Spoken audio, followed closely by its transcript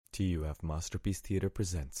TUF Masterpiece Theater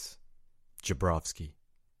presents Jabrovsky,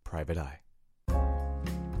 Private Eye.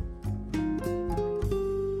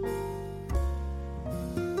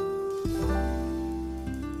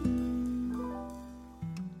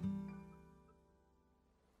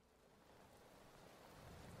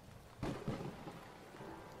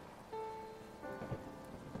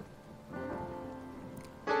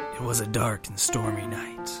 It was a dark and stormy night.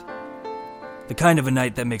 The kind of a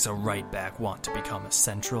night that makes a right back want to become a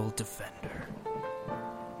central defender.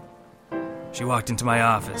 She walked into my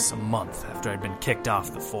office a month after I'd been kicked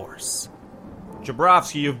off the force.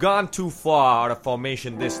 Jabrovsky, you've gone too far out of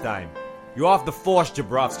formation this time. You're off the force,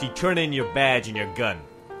 Jabrovsky. Turn in your badge and your gun.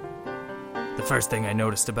 The first thing I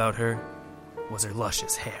noticed about her was her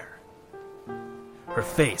luscious hair. Her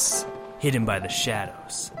face hidden by the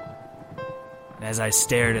shadows. And as I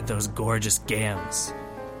stared at those gorgeous gams,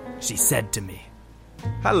 she said to me,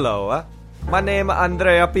 Hello, my name is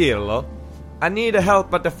Andrea Pirlo. I need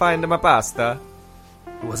help to find my pasta.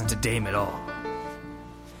 It wasn't a dame at all.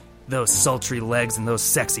 Those sultry legs and those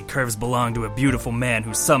sexy curves belonged to a beautiful man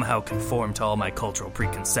who somehow conformed to all my cultural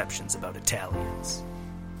preconceptions about Italians.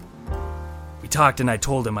 We talked and I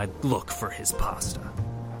told him I'd look for his pasta.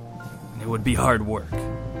 And it would be hard work.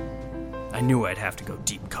 I knew I'd have to go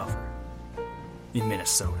deep cover. In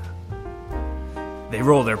Minnesota. They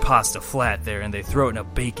roll their pasta flat there and they throw it in a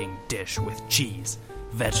baking dish with cheese,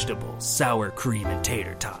 vegetables, sour cream, and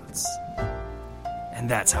tater tots. And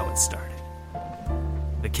that's how it started.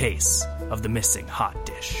 The case of the missing hot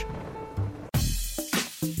dish.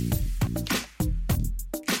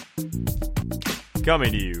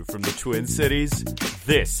 Coming to you from the Twin Cities,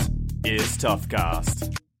 this is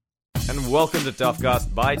Toughcast. And welcome to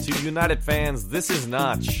Toughcast by two United fans. This is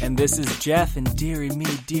Notch. And this is Jeff, and dearie me,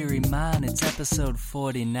 dearie mine, it's episode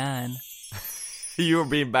 49. You were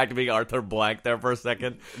being back to being Arthur Blank there for a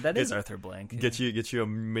second. That is Arthur Blank. Get you a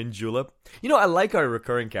mint julep. You know, I like our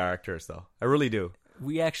recurring characters, though. I really do.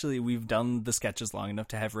 We've done the sketches long enough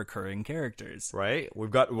to have recurring characters. Right? We've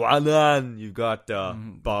got Wanan. You've got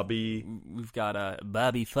Bobby. We've got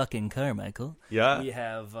Bobby fucking Carmichael. Yeah. We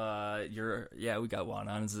have we got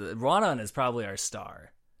Wanan. Wanan is probably our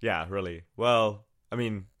star. Yeah, really. Well, I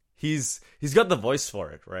mean, he's got the voice for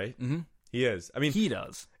it, right? Mm-hmm. He is. I mean, he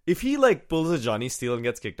does. If he pulls a Johnny Steele and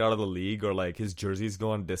gets kicked out of the league, or his jerseys go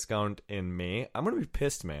on discount in May, I'm gonna be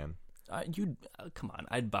pissed, man. Come on,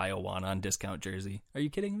 I'd buy a Wanan discount jersey. Are you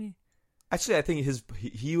kidding me? Actually, I think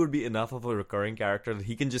he would be enough of a recurring character that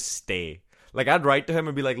he can just stay. I'd write to him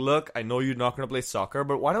and be like, look, I know you're not going to play soccer,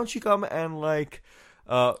 but why don't you come and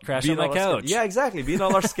crash on my couch? Yeah, exactly. Be in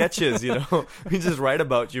all our sketches, you know. We just write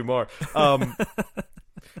about you more.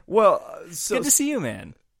 Well, so good to see you,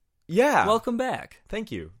 man. Yeah. Welcome back.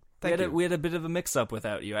 Thank you. We had a bit of a mix-up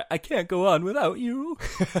without you. I can't go on without you.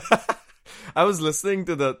 I was listening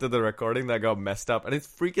to the recording that got messed up, and it's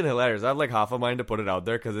freaking hilarious. I have half a mind to put it out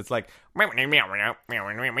there because it's like.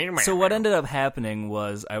 So what ended up happening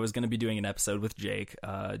was I was going to be doing an episode with Jake.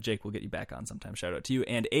 Jake will get you back on sometime. Shout out to you.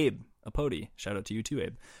 And Abe Apodi. Shout out to you too,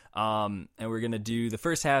 Abe. And we're going to do the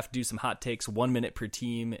first half, do some hot takes, 1 minute per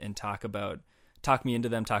team, and talk me into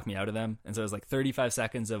them, talk me out of them. And so it was 35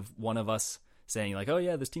 seconds of one of us saying oh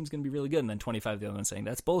yeah, this team's going to be really good, and then 25 the other one saying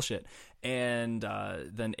that's bullshit. And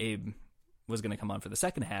then Abe was going to come on for the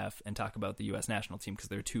second half and talk about the U.S. national team because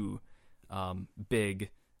they're two big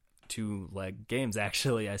two-leg games,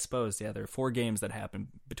 actually, I suppose. Yeah, there are 4 games that happened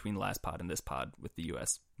between the last pod and this pod with the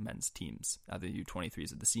U.S. men's teams, the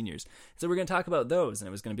U23s of the seniors. So we're going to talk about those, and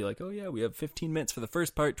it was going to be oh yeah, we have 15 minutes for the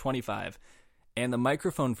first part, 25. And the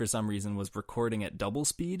microphone, for some reason, was recording at double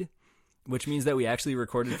speed, which means that we actually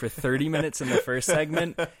recorded for 30 minutes in the first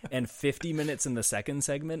segment and 50 minutes in the second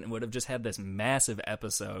segment, and would have just had this massive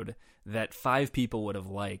episode that 5 people would have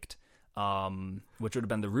liked, which would have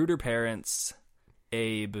been the Reuter parents,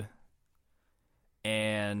 Abe,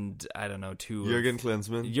 and I don't know, Jurgen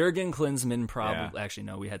Klinsmann. Jurgen Klinsmann probably. Yeah. Actually,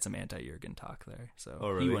 no, we had some anti-Jurgen talk there, so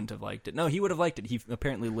really? He wouldn't have liked it. No, he would have liked it. He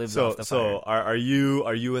apparently lived off the fire. So are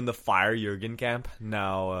you in the fire Jurgen camp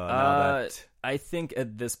now? Now that I think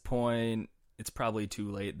at this point it's probably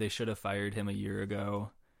too late. They should have fired him a year ago.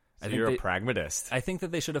 So you're a pragmatist. I think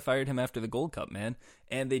that they should have fired him after the Gold Cup, man,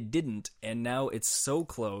 and they didn't. And now it's so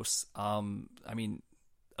close. I mean,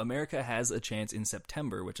 America has a chance in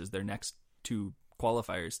September, which is their next 2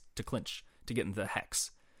 qualifiers to clinch to get into the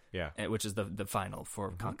Hex. Yeah, which is the final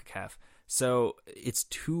for CONCACAF. So it's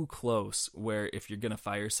too close where if you're going to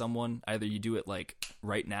fire someone, either you do it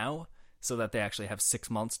right now so that they actually have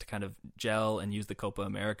 6 months to kind of gel and use the Copa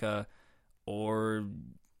America, or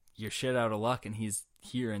you're shit out of luck and he's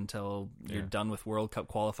here until you're done with World Cup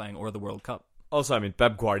qualifying or the World Cup. Also, I mean,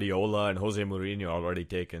 Pep Guardiola and Jose Mourinho are already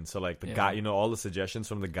taken. So, like, the guy, all the suggestions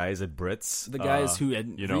from the guys at Brits. The guys who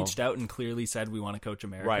had reached out and clearly said, we want to coach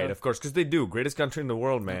America. Right, of course, because they do. Greatest country in the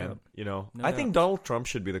world, man. I think Donald Trump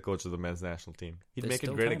should be the coach of the men's national team. He'd make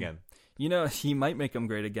it great again. He might make them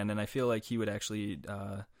great again, and I feel like he would actually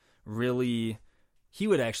really... He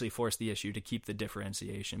would actually force the issue to keep the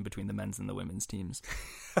differentiation between the men's and the women's teams.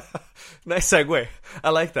 Nice segue. I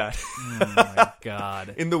like that. Oh my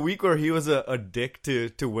God. In the week where he was a dick to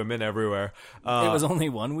women everywhere. It was only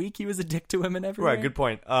 1 week he was a dick to women everywhere? Right, good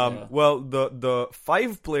point. Well, the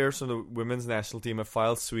 5 players from the women's national team have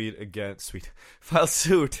filed suit against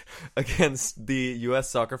the U.S.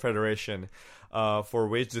 Soccer Federation for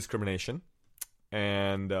wage discrimination.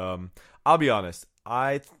 And I'll be honest,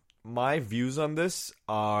 my views on this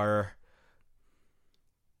are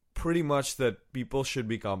pretty much that people should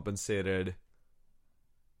be compensated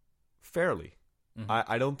fairly. Mm-hmm.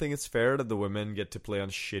 I don't think it's fair that the women get to play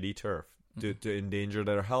on shitty turf to endanger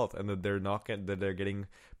their health, and that they're getting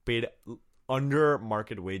paid under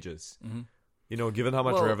market wages. Mm-hmm. Given how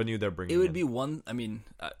much revenue they're bringing. It would be one. I mean,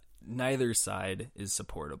 neither side is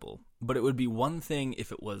supportable, but it would be one thing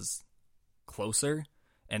if it was closer.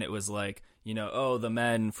 And it was like, the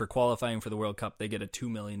men, for qualifying for the World Cup, they get a $2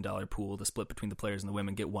 million pool to split between the players, and the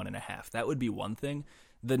women get $1.5 million. That would be one thing.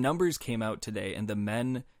 The numbers came out today, and the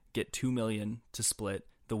men get $2 million to split.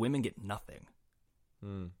 The women get nothing.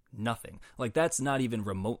 Nothing. Like, that's not even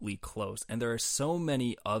remotely close. And there are so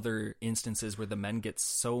many other instances where the men get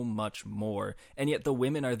so much more. And yet the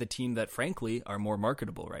women are the team that, frankly, are more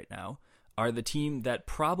marketable right now, are the team that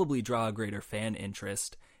probably draw a greater fan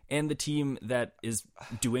interest, and the team that is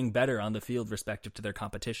doing better on the field respective to their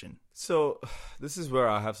competition. So this is where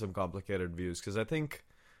I have some complicated views, because I think,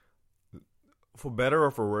 for better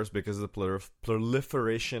or for worse, because of the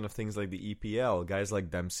proliferation of things like the EPL, guys like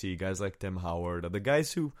Dempsey, guys like Tim Howard, are the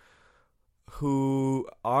guys who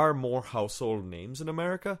are more household names in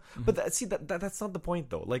America. Mm-hmm. But that's not the point,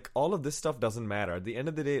 though. Like, all of this stuff doesn't matter. At the end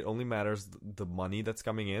of the day, it only matters the money that's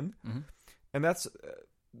coming in. Mm-hmm. And that's...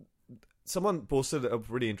 Someone posted a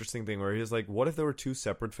pretty interesting thing where he was like, what if there were 2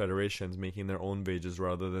 separate federations making their own wages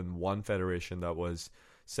rather than one federation that was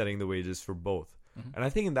setting the wages for both? Mm-hmm. And I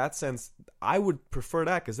think in that sense, I would prefer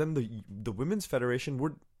that, because then the women's federation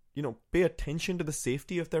would, pay attention to the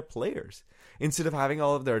safety of their players instead of having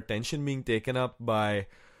all of their attention being taken up by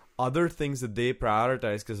other things that they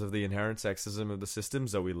prioritize because of the inherent sexism of the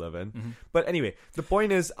systems that we live in. Mm-hmm. But anyway, the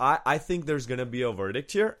point is, I think there's going to be a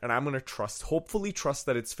verdict here, and I'm going to hopefully trust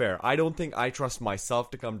that it's fair. I don't think I trust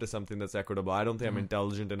myself to come to something that's equitable. I don't think I'm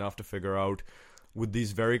intelligent enough to figure out, with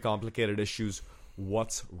these very complicated issues,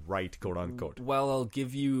 what's right, quote unquote. Well, I'll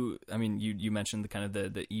give you, I mean, you mentioned the kind of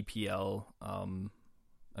the EPL,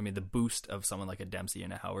 the boost of someone like a Dempsey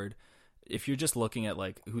and a Howard. If you're just looking at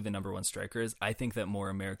like who the number one striker is, I think that more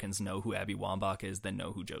Americans know who Abby Wambach is than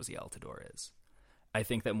know who Josie Altidore is. I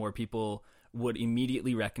think that more people would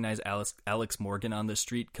immediately recognize Alex Morgan on the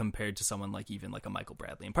street compared to someone like even like a Michael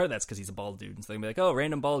Bradley. And part of that's because he's a bald dude. And so they'd be like, oh,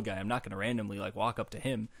 random bald guy. I'm not going to randomly like walk up to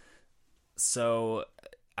him. So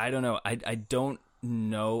I don't know. I don't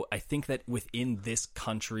know. I think that within this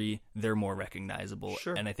country, they're more recognizable.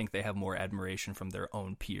 Sure. And I think they have more admiration from their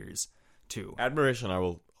own peers too. Admiration, I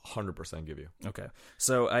will 100% give you. Okay.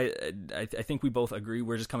 So I think we both agree.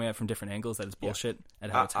 We're just coming at it from different angles that it's bullshit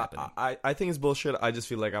and how it's happening. I think it's bullshit. I just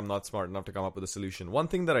feel like I'm not smart enough to come up with a solution. One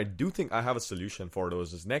thing that I do think I have a solution for, though,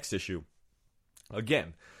 is this next issue.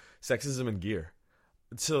 Again, sexism in gear.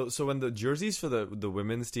 So when the jerseys for the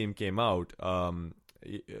women's team came out,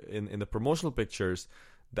 in the promotional pictures,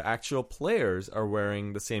 the actual players are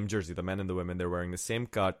wearing the same jersey. The men and the women, they're wearing the same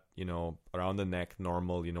cut, around the neck,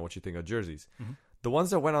 normal, what you think of jerseys. Mm-hmm. The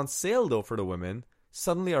ones that went on sale, though, for the women,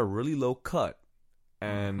 suddenly are really low cut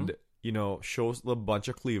and, shows a bunch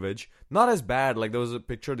of cleavage. Not as bad. Like, there was a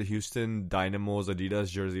picture of the Houston Dynamo's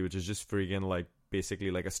Adidas jersey, which is just freaking, like,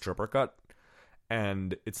 basically like a stripper cut.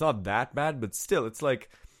 And it's not that bad, but still, it's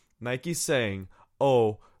like Nike's saying,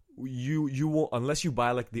 oh, you won't, unless you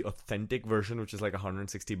buy, like, the authentic version, which is like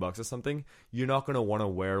 $160 or something, you're not going to want to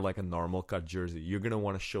wear, like, a normal cut jersey. You're going to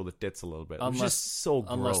want to show the tits a little bit. Which is so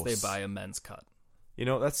gross. Unless they buy a men's cut.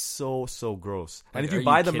 That's so gross. Like, and if you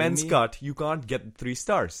buy the men's cut, you can't get 3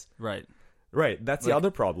 stars. Right. That's the other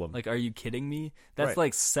problem. Like, are you kidding me? That's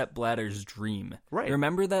like Sepp Blatter's dream. Right.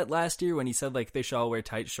 Remember that last year when he said, like, they should all wear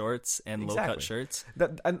tight shorts and low-cut shirts?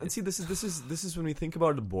 And see, this is when we think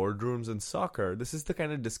about the boardrooms in soccer, this is the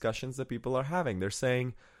kind of discussions that people are having. They're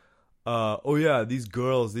saying, oh yeah, these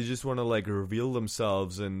girls, they just want to, like, reveal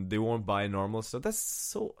themselves and they won't buy normal stuff. That's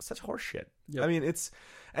such horseshit. Yep. I mean, it's...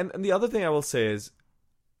 And the other thing I will say is,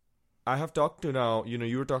 I have talked to now,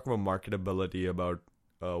 you were talking about marketability, about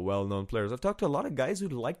well-known players. I've talked to a lot of guys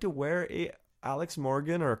who'd like to wear a Alex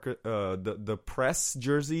Morgan or the press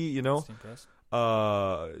jersey, Press.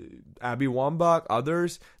 Abby Wambach,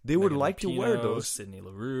 others. They would like to wear those. Sidney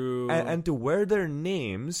Leroux. And to wear their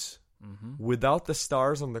names without the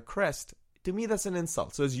stars on the crest, to me, that's an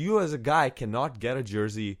insult. So as a guy cannot get a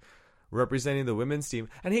jersey representing the women's team.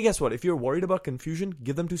 And hey, guess what? If you're worried about confusion,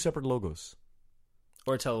 give them 2 separate logos.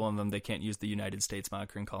 Or tell one of them they can't use the United States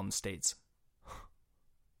moniker and call them States.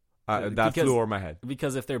 That flew over my head.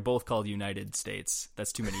 Because if they're both called United States,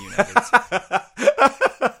 that's too many Uniteds.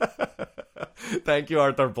 Thank you,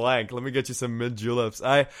 Arthur Blank. Let me get you some mid juleps.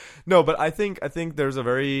 I think there's a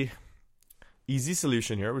very easy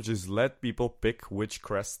solution here, which is let people pick which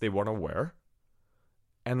crest they want to wear,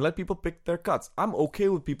 and let people pick their cuts. I'm okay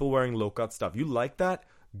with people wearing low cut stuff. You like that?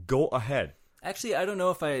 Go ahead. Actually, I don't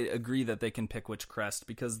know if I agree that they can pick which crest,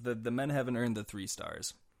 because the men haven't earned the 3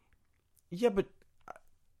 stars. Yeah, but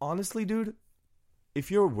honestly, dude, if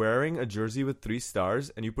you're wearing a jersey with 3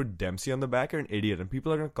 stars and you put Dempsey on the back, you're an idiot, and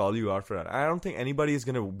people are going to call you out for that. I don't think anybody is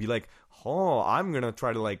going to be like, oh, I'm going to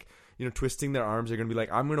try to twisting their arms. They're going to be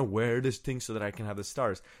like, I'm going to wear this thing so that I can have the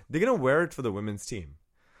stars. They're going to wear it for the women's team.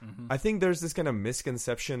 Mm-hmm. I think there's this kind of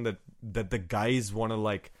misconception that the guys want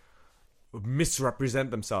to misrepresent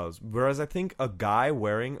themselves. Whereas I think a guy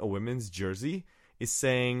wearing a women's jersey is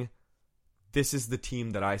saying, this is the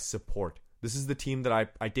team that I support. This is the team that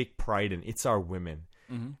I take pride in. It's our women.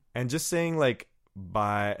 Mm-hmm. And just saying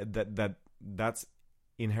that's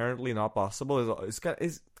inherently not possible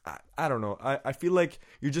is I don't know. I feel like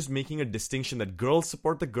you're just making a distinction that girls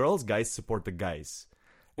support the girls, guys support the guys.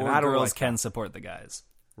 And or girls can support the guys.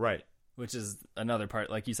 Right. Which is another part,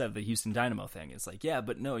 like you said, the Houston Dynamo thing. It's like, yeah,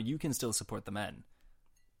 but no, you can still support the men.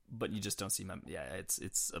 But you just don't see men. Yeah,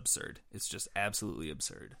 it's absurd. It's just absolutely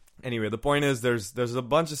absurd. Anyway, the point is there's a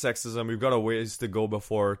bunch of sexism. We've got a ways to go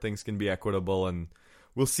before things can be equitable, and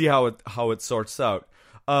we'll see how it sorts out.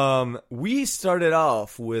 We started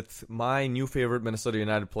off with my new favorite Minnesota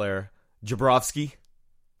United player, Jabrowski.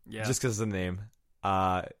 Yeah. Just because of the name.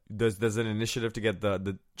 There's an initiative to get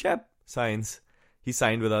the Jeb signs. He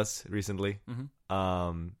signed with us recently.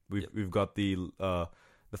 Mm-hmm. We've got the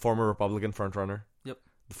former Republican frontrunner. Yep.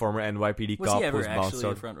 The former NYPD was cop he ever was bounced actually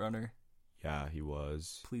out. A front runner? Yeah, he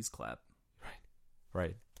was. Please clap.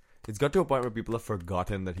 Right. It's got to a point where people have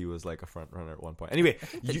forgotten that he was like a front runner at one point. Anyway,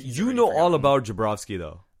 you know all about Jabrowski,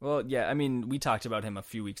 though. Well, yeah, I mean, we talked about him a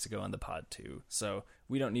few weeks ago on the pod, too. So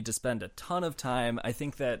we don't need to spend a ton of time. I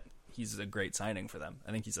think that he's a great signing for them.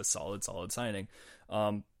 I think he's a solid signing.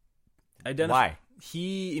 Why?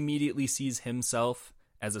 He immediately sees himself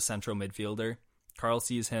as a central midfielder. Carl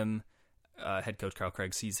sees him, head coach Carl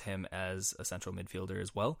Craig sees him as a central midfielder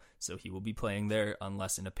as well. So he will be playing there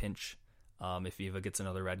unless in a pinch. If Viva gets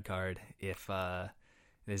another red card, if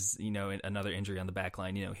there's another injury on the back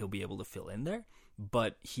line, he'll be able to fill in there.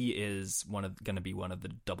 But he is going to be one of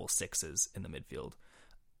the double sixes in the midfield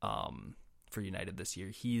for United this year.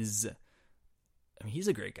 He's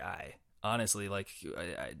a great guy, honestly. Like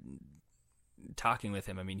talking with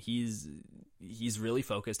him, I mean, he's really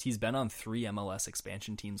focused. He's been on 3 MLS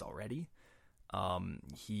expansion teams already.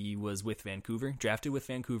 He was with Vancouver, drafted with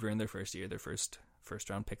Vancouver in their first year, their first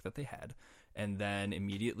round pick that they had, and then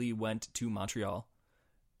immediately went to Montreal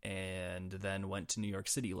and then went to New York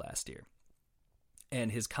City last year.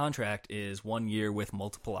 And his contract is 1 year with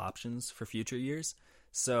multiple options for future years.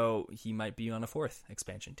 So he might be on a 4th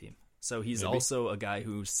expansion team. So he's also a guy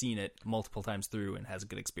who's seen it multiple times through and has a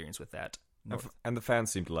good experience with that. And the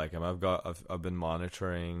fans seem to like him. I've been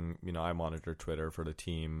monitoring, I monitor Twitter for the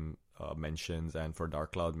team mentions and for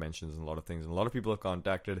Dark Cloud mentions and a lot of things. And a lot of people have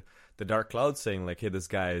contacted the Dark Cloud saying like, hey, this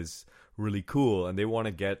guy is really cool. And they want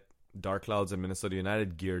to get Dark Clouds and Minnesota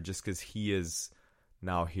United gear just because he is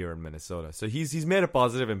now here in Minnesota. So he's made a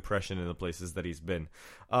positive impression in the places that he's been.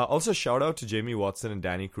 Also, shout out to Jamie Watson and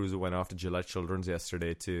Danny Cruz, who went off to Gillette Children's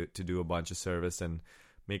yesterday to do a bunch of service and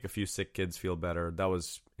make a few sick kids feel better. That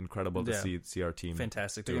was incredible to see our team.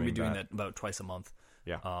 Fantastic. They're going to be doing that about twice a month.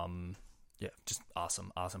 Yeah. Just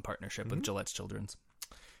awesome partnership with Gillette's Children's.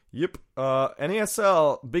 Yep.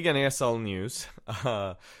 NASL, big NASL news.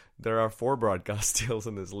 There are 4 broadcast deals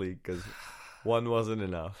in this league because one wasn't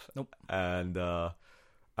enough. Nope. And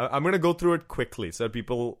I'm going to go through it quickly so that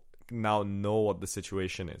people now know what the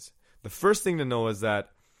situation is. The first thing to know is that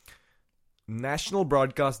national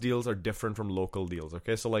broadcast deals are different from local deals.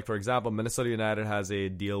 Okay, so like for example, Minnesota United has a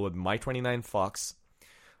deal with My29 Fox,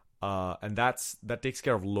 and that takes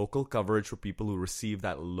care of local coverage for people who receive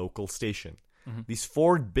that local station. Mm-hmm. These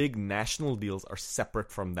 4 big national deals are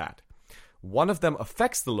separate from that. One of them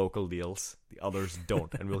affects the local deals, the others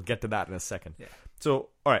don't, and we'll get to that in a second. Yeah. So,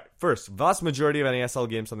 all right, first, vast majority of NASL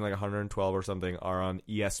games, something like 112 or something, are on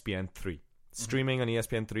ESPN3. Streaming on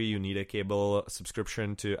ESPN3, you need a cable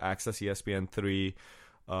subscription to access ESPN3.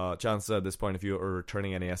 Chances at this point, if you're a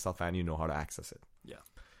returning NASL fan, you know how to access it. Yeah.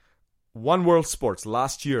 One World Sports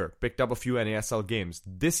last year picked up a few NASL games.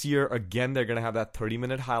 This year, again, they're going to have that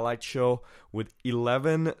 30-minute highlight show with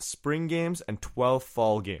 11 spring games and 12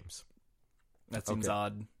 fall games. That seems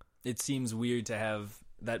odd. It seems weird to have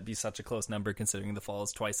that be such a close number considering the fall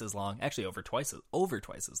is twice as long. Actually, over twice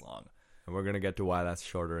as long. And we're going to get to why that's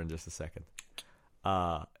shorter in just a second.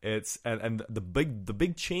 It's and the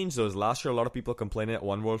big change though is last year a lot of people complaining that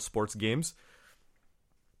One World Sports games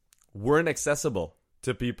weren't accessible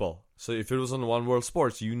to people. So if it was on One World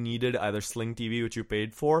Sports, you needed either Sling TV, which you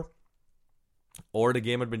paid for, or the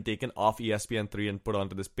game had been taken off ESPN3 and put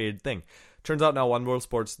onto this paid thing. Turns out now One World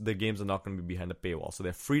Sports, the games are not going to be behind a paywall, so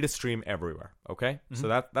they're free to stream everywhere. Okay,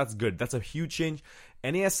 so that's good. That's a huge change.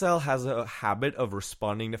 NASL has a habit of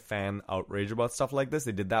responding to fan outrage about stuff like this.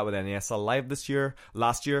 They did that with NASL Live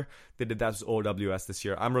last year. They did that with OWS this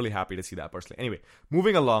year. I'm really happy to see that personally. Anyway,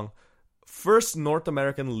 moving along. First North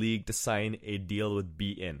American league to sign a deal with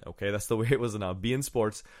beIN. Okay, that's the way it was announced. beIN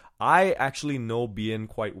Sports. I actually know beIN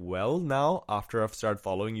quite well now after I've started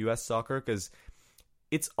following US soccer because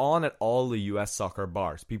it's on at all the US soccer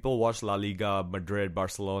bars. People watch La Liga, Madrid,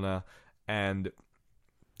 Barcelona, and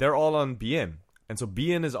they're all on beIN. And so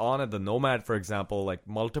beIN is on at the Nomad, for example, like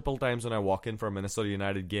multiple times when I walk in for a Minnesota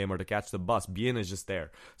United game or to catch the bus, beIN is just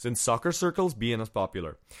there. So in soccer circles, beIN is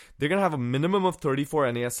popular. They're going to have a minimum of 34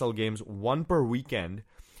 NASL games, one per weekend,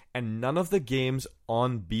 and none of the games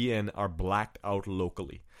on beIN are blacked out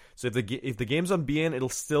locally. So if the game's on beIN, it'll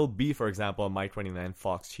still be, for example, on My29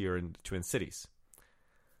 Fox here in the Twin Cities.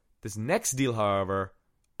 This next deal, however,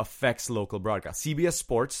 affects local broadcast. CBS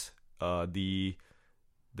Sports,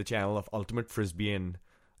 the channel of Ultimate Frisbee and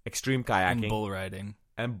Extreme Kayaking.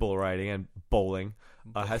 And bull riding and bowling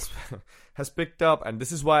has picked up, and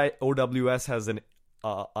this is why OWS has an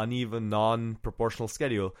uneven, non-proportional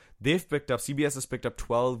schedule. CBS has picked up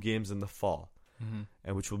 12 games in the fall,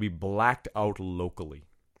 and which will be blacked out locally.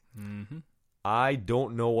 I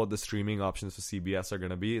don't know what the streaming options for CBS are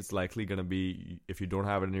going to be. It's likely going to be, if you don't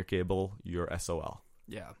have it in your cable, you're SOL.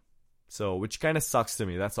 Yeah. So, which kind of sucks to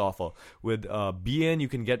me. That's awful. With beIN, you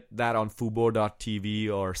can get that on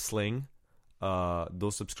Fubo.tv or Sling.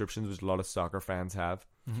 Those subscriptions, which a lot of soccer fans have.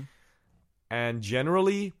 And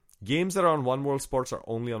generally, games that are on One World Sports are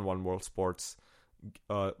only on One World Sports.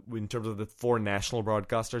 In terms of the 4 national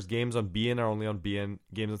broadcasters, games on beIN are only on beIN.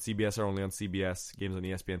 Games on CBS are only on CBS. Games on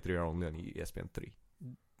ESPN3 are only on ESPN3.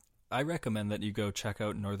 I recommend that you go check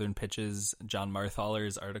out Northern Pitch's John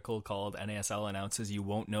Marthaller's article called NASL Announces You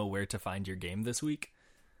Won't Know Where to Find Your Game This Week.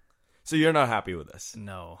 So you're not happy with this?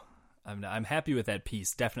 No. I'm happy with that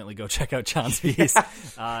piece. Definitely go check out John's piece.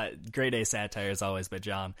 Grade A satire as always by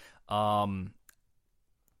John.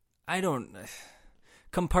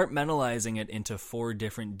 Compartmentalizing it into 4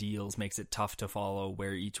 different deals makes it tough to follow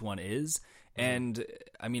where each one is. And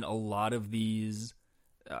I mean, a lot of these...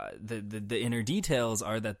 the inner details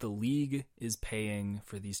are that the league is paying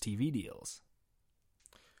for these TV deals.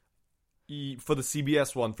 For the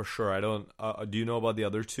CBS one, for sure. I don't. Do you know about the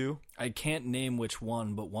other 2? I can't name which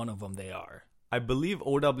one, but one of them they are. I believe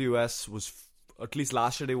OWS was, at least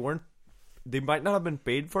last year, they weren't. They might not have been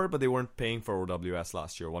paid for it, but they weren't paying for OWS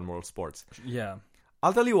last year. One World Sports. Yeah.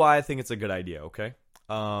 I'll tell you why I think it's a good idea. Okay.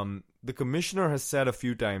 The commissioner has said a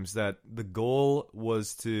few times that the goal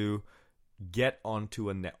was to get onto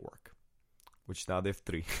a network, which now they have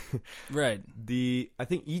 3. Right. I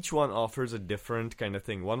think each one offers a different kind of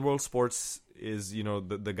thing. One World Sports is,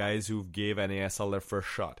 the guys who gave NASL their first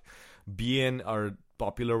shot. beIN are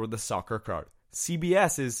popular with the soccer crowd.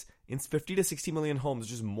 CBS is in 50 to 60 million homes,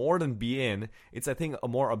 which is more than beIN. It's, I think, a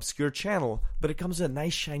more obscure channel, but it comes with a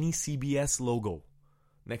nice shiny CBS logo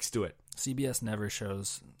next to it. CBS never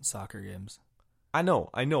shows soccer games. I know,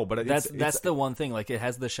 but that's the one thing. Like, it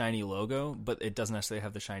has the shiny logo, but it doesn't necessarily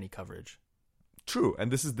have the shiny coverage. True,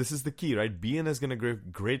 and this is the key, right? beIN is going to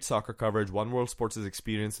give great soccer coverage. One World Sports is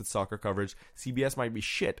experienced with soccer coverage. CBS might be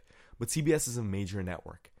shit, but CBS is a major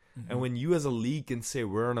network. And when you as a league can say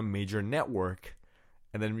we're on a major network,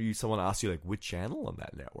 and then someone asks you like which channel on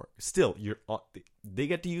that network, still they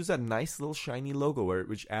get to use that nice little shiny logo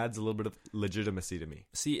which adds a little bit of legitimacy to me.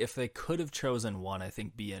 See, if they could have chosen one, I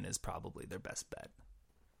think beIN is probably their best bet.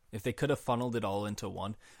 If they could have funneled it all into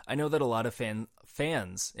one. I know that a lot of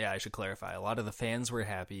fans, I should clarify, a lot of the fans were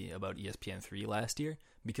happy about ESPN3 last year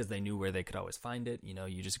because they knew where they could always find it. You know,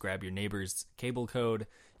 you just grab your neighbor's cable code,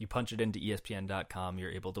 you punch it into ESPN.com,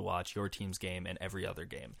 you're able to watch your team's game and every other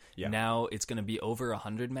game. Yeah. Now it's going to be over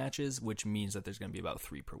 100 matches, which means that there's going to be about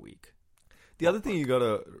 3 per week. The other thing you got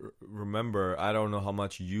to remember, I don't know how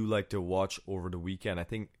much you like to watch over the weekend. I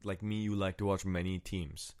think, like me, you like to watch many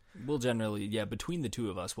teams. We'll generally, between the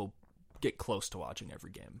two of us, we'll get close to watching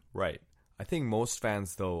every game. Right. I think most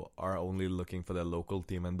fans, though, are only looking for their local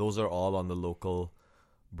team, and those are all on the local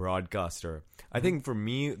broadcaster. I think for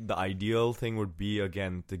me, the ideal thing would be,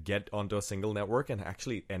 again, to get onto a single network and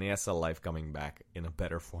actually NASL Live coming back in a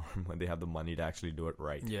better form when they have the money to actually do it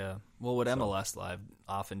right. Yeah. Well, what MLS Live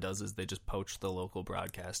often does is they just poach the local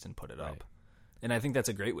broadcast and put it up. And I think that's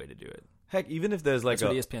a great way to do it. Heck, even if there's like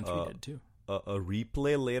that's what ESPN3 did too. A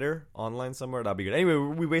replay later online somewhere, that'd be good. Anyway,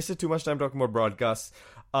 we wasted too much time talking about broadcasts.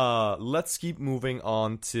 Let's keep moving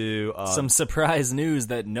on to some surprise news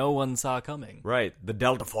that no one saw coming. Right, the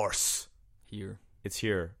Delta Force. It's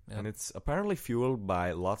here, yep. And it's apparently fueled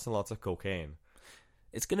by lots and lots of cocaine.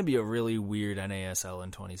 It's going to be a really weird NASL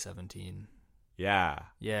in 2017. Yeah.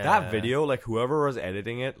 That video, like whoever was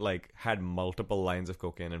editing it, like had multiple lines of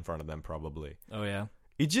cocaine in front of them, probably. Oh yeah.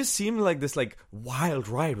 It just seemed like this like wild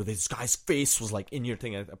ride where this guy's face was like in your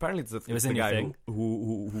thing. Apparently, it's the guy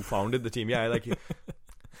who founded the team. Yeah, like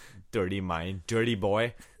dirty mind, dirty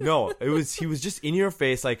boy. No, he was just in your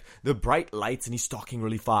face, like the bright lights, and he's talking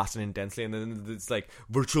really fast and intensely, and then it's like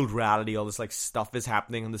virtual reality. All this like stuff is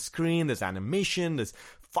happening on the screen. There's animation. There's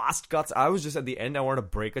fast cuts. I was just at the end. I wanted to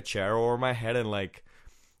break a chair over my head and like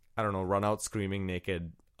I don't know, run out screaming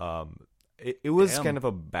naked. It was kind of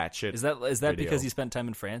a batshit. Is that video. Because you spent time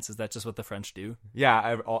in France? Is that just what the French do?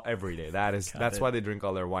 Yeah, every day. That's why they drink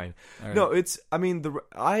all their wine. Right. No, it's. I mean,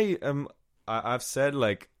 I've said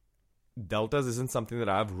like Deltas isn't something that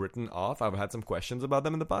I've written off. I've had some questions about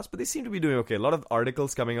them in the past, but they seem to be doing okay. A lot of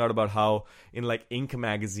articles coming out about how in like Inc.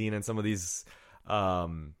 magazine and some of these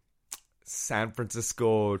San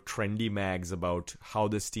Francisco trendy mags about how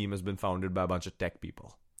this team has been founded by a bunch of tech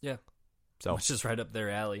people. Yeah. So which is right up their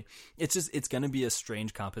alley. It's going to be a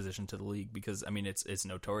strange composition to the league because I mean it's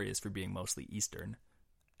notorious for being mostly Eastern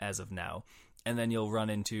as of now, and then you'll run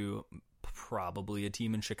into probably a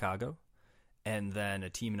team in Chicago, and then a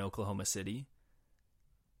team in Oklahoma City,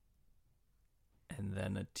 and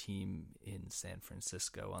then a team in San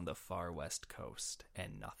Francisco on the far west coast,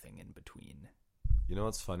 and nothing in between. You know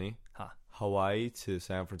what's funny? Huh? Hawaii to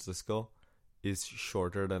San Francisco is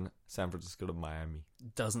shorter than San Francisco to Miami.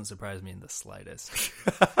 Doesn't surprise me in the slightest.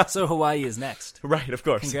 So Hawaii is next. Right, of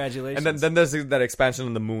course. Congratulations. And then there's that expansion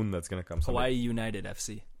on the moon that's going to come. Hawaii United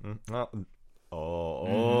FC.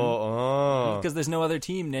 Because there's no other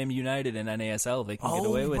team named United in NASL. They can get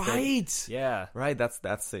away with it. Yeah. Right, that's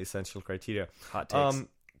the essential criteria. Hot takes.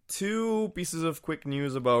 2 pieces of quick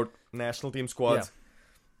news about national team squads.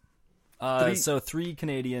 Yeah. So 3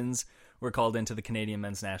 Canadians were called into the Canadian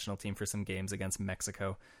men's national team for some games against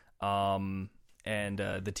Mexico. And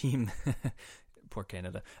the team, poor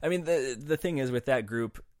Canada. I mean, the thing is with that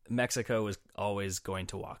group, Mexico was always going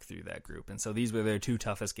to walk through that group. And so these were their 2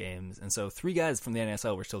 toughest games. And so 3 guys from the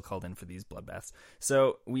NASL were still called in for these bloodbaths.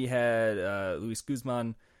 So we had Luis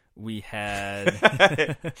Guzman. We had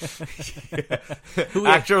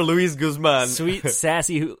actor Luis Guzman. Sweet,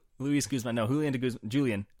 sassy Luis Guzman. No,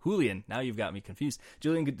 Julian. Now you've got me confused.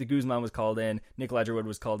 Julian de Guzman was called in. Nick Ledgerwood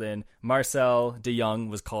was called in. Marcel de Jong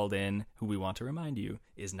was called in, who we want to remind you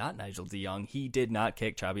is not Nigel de Jong. He did not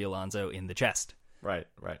kick Xabi Alonso in the chest. Right.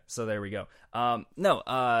 So there we go. I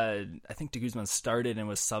think de Guzman started and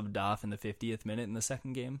was subbed off in the 50th minute in the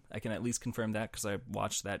second game. I can at least confirm that because I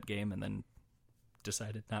watched that game and then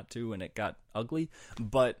decided not to when it got ugly.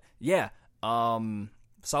 But yeah,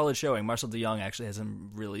 solid showing. Marcel de Jong actually has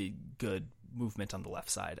some really good movement on the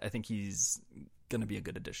left side. I think he's going to be a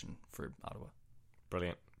good addition for Ottawa.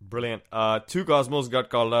 Brilliant. 2 Cosmos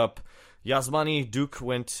got called up. Yasmani Duke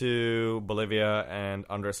went to Bolivia and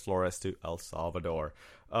Andres Flores to El Salvador.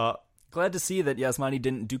 Glad to see that Yasmani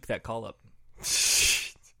didn't duke that call up.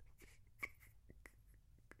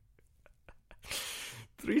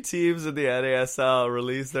 3 teams in the NASL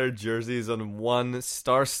released their jerseys on one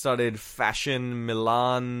star-studded fashion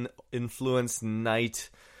Milan-influenced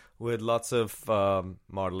night with lots of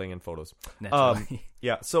modeling and photos. Naturally.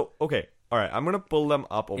 Yeah, so, okay. All right, I'm going to pull them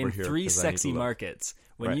up over in here. In 3 sexy markets.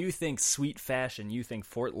 When you think sweet fashion, you think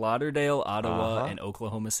Fort Lauderdale, Ottawa, and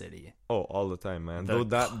Oklahoma City. Oh, all the time, man. Though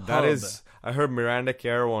that is, I heard Miranda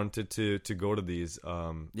Kerr wanted to go to these.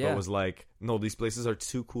 But was like, no, these places are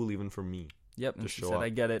too cool even for me. Yep, and to she show said, up. I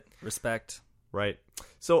get it. Respect. Right.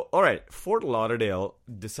 So, all right, Fort Lauderdale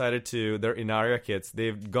decided to, their Inaria kits,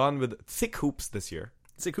 they've gone with thick hoops this year.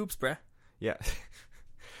 Sick hoops, bruh. Yeah.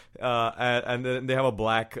 And then they have a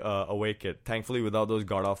black away kit, thankfully without those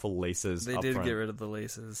god-awful laces. They up did front. get rid of the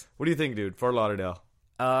laces. What do you think, dude? Fort Lauderdale.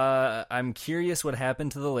 I'm curious what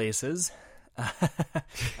happened to the laces.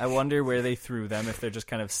 I wonder where they threw them, if they're just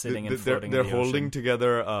kind of sitting and floating They're in the holding ocean.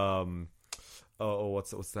 together,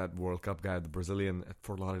 what's that World Cup guy, the Brazilian at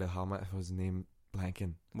Fort Lauderdale? How was his name?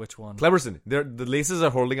 Blanking. Which one? Cleberson. The laces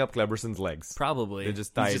are holding up Cleberson's legs. Probably. They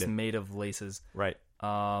just He's tied just it. made of laces. Right.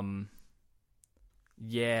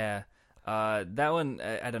 Yeah. That one,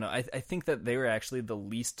 I don't know. I think that they were actually the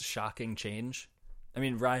least shocking change. I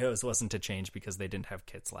mean, Rio's wasn't a change because they didn't have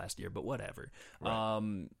kits last year, but whatever.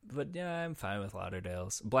 Right. But yeah, I'm fine with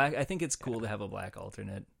Lauderdale's. Black, I think it's cool to have a black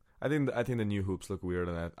alternate. I think the new hoops look weird,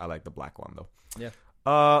 and I like the black one though.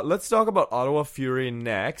 Yeah. Let's talk about Ottawa Fury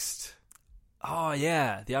next. Oh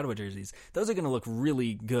yeah, the Ottawa jerseys. Those are going to look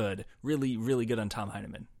really good. Really, really good on Tom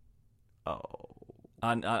Heineman. Oh.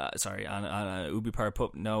 On Ubi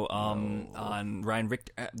Parapop. No, on Ryan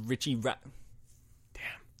Richie. Damn.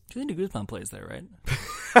 Julian de Guzman plays there, right?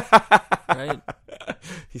 Right?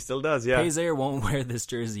 He still does, yeah. Pazer won't wear this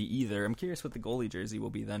jersey either. I'm curious what the goalie jersey will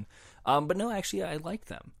be then. But no, actually, I like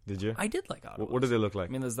them. Did you? I did like Ottawa. What do they look like?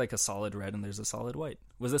 I mean, there's like a solid red and there's a solid white.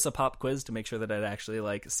 Was this a pop quiz to make sure that I'd actually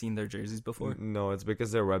like seen their jerseys before? No, it's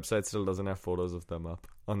because their website still doesn't have photos of them up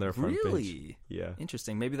on their front page. Really? Yeah.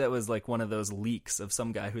 Interesting. Maybe that was like one of those leaks of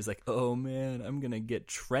some guy who's like, oh man, I'm going to get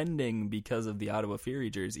trending because of the Ottawa Fury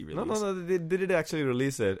jersey release. No, they did actually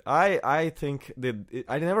release it. I think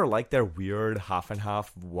I never liked their weird half and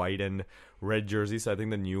half white and red jerseys. So I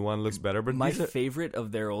think the new one looks better. But my favorite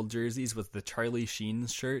of their old jerseys was the Charlie Sheen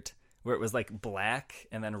shirt, where it was like black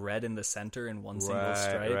and then red in the center in one single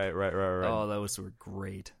stripe. Right. Oh, those were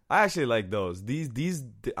great. I actually like those. These.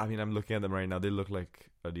 I mean, I'm looking at them right now. They look like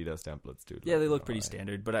Adidas templates, dude. Yeah, they look pretty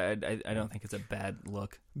standard, but I don't think it's a bad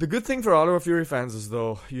look. The good thing for Ottawa Fury fans is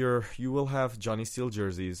though you will have Johnny Steele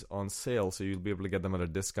jerseys on sale, so you'll be able to get them at a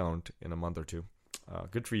discount in a month or two.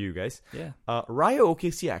 Good for you guys. Yeah. Rio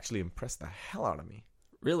OKC actually impressed the hell out of me.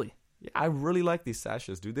 Really? Yeah, I really like these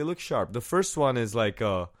sashes, dude. They look sharp. The first one is like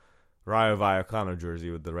a Rayo Vallecano jersey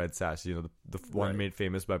with the red sash, the one made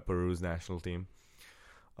famous by Peru's national team.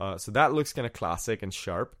 So that looks kind of classic and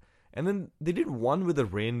sharp. And then they did one with a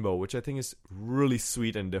rainbow, which I think is really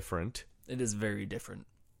sweet and different. It is very different.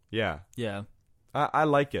 Yeah. Yeah. I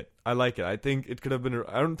like it. I think it could have been...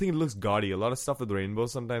 I don't think it looks gaudy. A lot of stuff with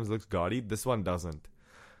rainbows sometimes looks gaudy. This one doesn't.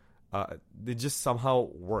 It just somehow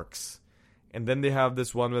works. And then they have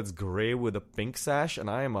this one that's gray with a pink sash, and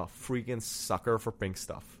I am a freaking sucker for pink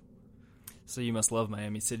stuff. So you must love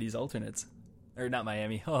Miami City's alternates. Or not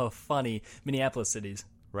Miami. Oh, funny. Minneapolis Cities.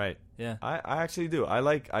 Right. Yeah. I actually do.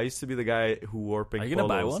 I used to be the guy who wore pink Are you gonna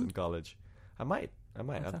buy polos one? in college. I might.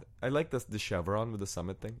 Okay. I like the chevron with the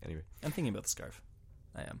summit thing. Anyway. I'm thinking about the scarf.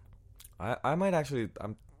 I am. I might actually...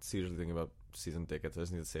 I'm seriously thinking about season tickets. I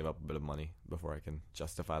just need to save up a bit of money before I can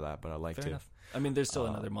justify that, but I like Fair to. enough. I mean, there's still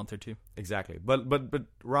another month or two. Exactly. But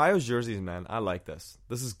Rio's jerseys, man, I like this.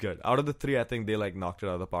 This is good. Out of the three, I think they knocked it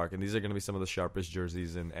out of the park, and these are going to be some of the sharpest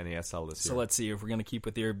jerseys in NASL this year. So let's see if we're going to keep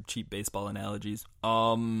with your cheap baseball analogies.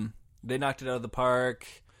 They knocked it out of the park.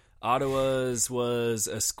 Ottawa's was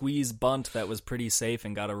a squeeze bunt that was pretty safe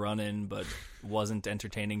and got a run in, but wasn't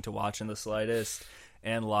entertaining to watch in the slightest.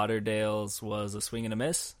 And Lauderdale's was a swing and a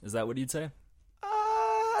miss. Is that what you'd say?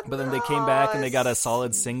 But then they came back and they got a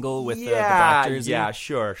solid single with the black jersey. Yeah,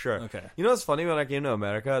 sure. Okay. You know what's funny? When I came to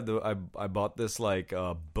America, I bought this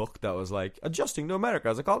book that was like adjusting to America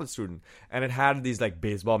as a college student, and it had these like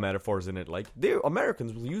baseball metaphors in it. Like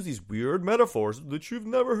Americans will use these weird metaphors that you've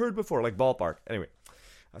never heard before, like ballpark. Anyway,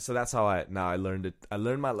 so that's how I learned it. I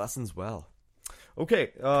learned my lessons well. Okay,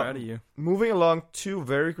 Proud of you. Moving along, two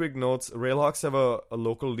very quick notes. Railhawks have a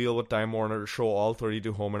local deal with Time Warner to show all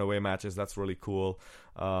 32 home and away matches. That's really cool.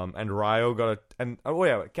 And Rio got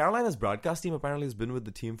Carolina's broadcast team apparently has been with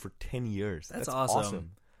the team for 10 years. That's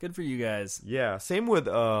awesome. Good for you guys. Yeah, same with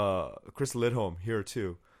Chris Lidholm here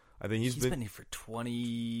too. I think he's been here for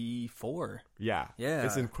 24. Yeah. Yeah.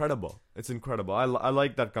 It's incredible. I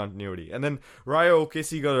like that continuity. And then Rio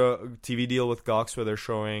OKC got a TV deal with Cox where they're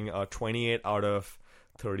showing 28 out of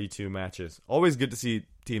 32 matches. Always good to see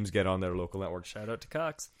teams get on their local network. Shout out to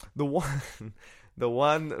Cox. The The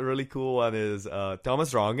one really cool one is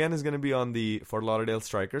Thomas Rongen is going to be on the Fort Lauderdale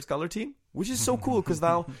Strikers color team, which is so cool because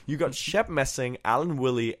now you got Shep Messing, Alan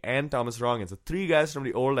Willie, and Thomas Rongen. So 3 guys from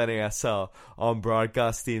the old NASL on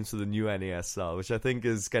broadcast teams for the new NASL, which I think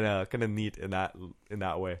is kind of neat in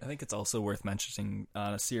that way. I think it's also worth mentioning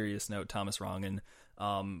on a serious note, Thomas Rongen,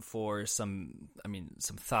 for some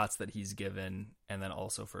thoughts that he's given, and then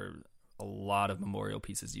also for a lot of memorial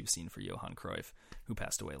pieces you've seen for Johan Cruyff, who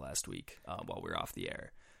passed away last week while we were off the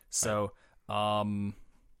air. So, I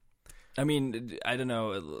don't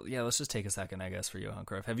know. Yeah, let's just take a second, I guess, for Johan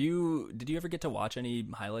Cruyff. Did you ever get to watch any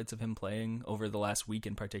highlights of him playing over the last week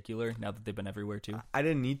in particular, now that they've been everywhere too? I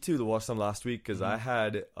didn't need to watch them last week because I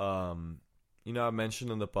had, I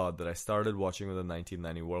mentioned on the pod that I started watching with the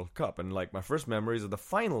 1990 World Cup, and like my first memories of the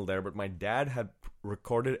final there, but my dad had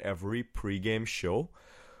recorded every pregame show,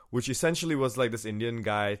 which essentially was like this Indian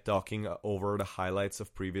guy talking over the highlights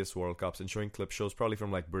of previous World Cups and showing clip shows probably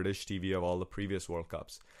from like British TV of all the previous World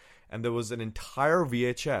Cups. And there was an entire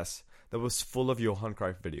VHS that was full of Johan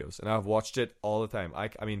Cruyff videos, and I've watched it all the time.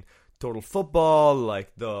 I mean, Total Football,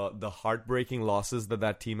 like the heartbreaking losses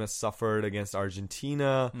that team has suffered against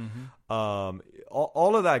Argentina,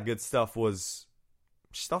 all of that good stuff was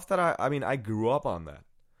stuff that I grew up on that.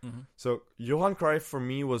 Mm-hmm. So Johan Cruyff for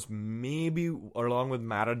me was maybe, along with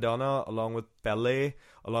Maradona, along with Pele,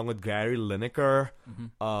 along with Gary Lineker,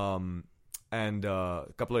 and a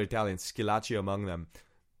couple of Italians, Schillaci among them.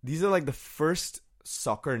 These are like the first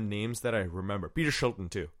soccer names that I remember. Peter Shilton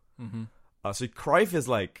too. Mm-hmm. So Cruyff has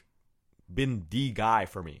like been the guy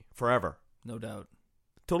for me forever. No doubt.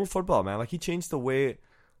 Total Football, man. Like he changed the way,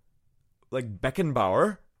 like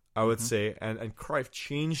Beckenbauer, I would say, and Cruyff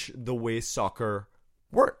changed the way soccer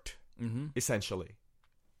worked, essentially.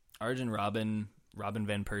 Arjen Robben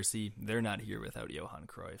Van Persie, they're not here without Johan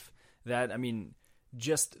Cruyff.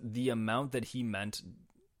 Just the amount that he meant.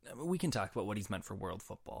 We can talk about what he's meant for world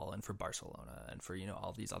football and for Barcelona and for,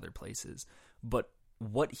 all these other places. But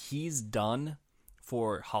what he's done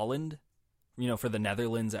for Holland, for the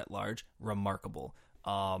Netherlands at large, remarkable.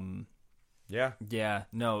 Yeah,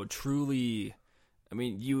 no, truly. I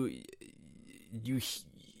mean,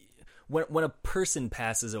 when a person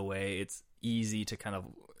passes away, it's easy to kind of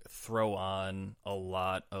throw on a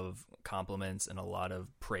lot of compliments and a lot of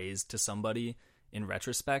praise to somebody. In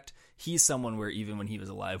retrospect, he's someone where even when he was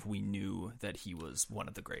alive, we knew that he was one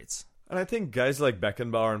of the greats. And I think guys like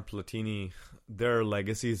Beckenbauer and Platini, their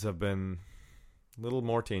legacies have been a little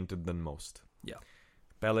more tainted than most. Yeah.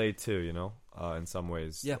 Pele too, in some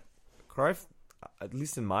ways. Yeah. Cruyff, at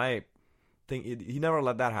least in my thing, he never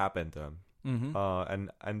let that happen to him. Mm-hmm.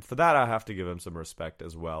 And for that, I have to give him some respect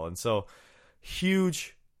as well. And so,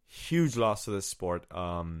 huge loss to this sport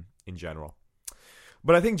in general.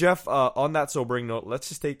 But I think, Jeff, on that sobering note, let's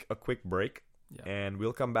just take a quick break. Yeah. And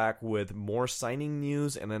we'll come back with more signing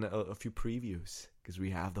news and then a few previews, because we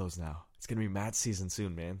have those now. It's going to be match season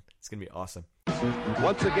soon, man. It's going to be awesome.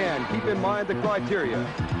 Once again, keep in mind the criteria.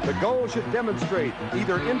 The goal should demonstrate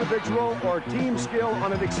either individual or team skill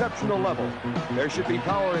on an exceptional level. There should be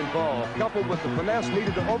power involved, coupled with the finesse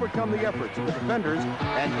needed to overcome the efforts of the defenders,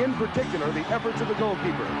 and in particular, the efforts of the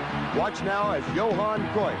goalkeeper. Watch now as Johan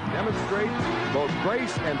Cruyff demonstrates both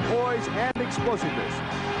grace and poise and explosiveness.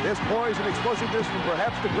 This poise and explosiveness from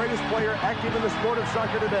perhaps the greatest player active in the sport of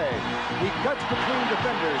soccer today. He cuts between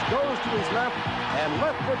defenders, goes to his left, and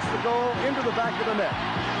left puts the goal into the back of the net.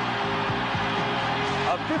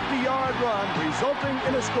 A 50-yard run resulting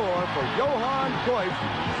in a score for Johan Cruyff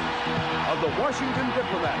of the Washington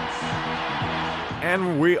Diplomats.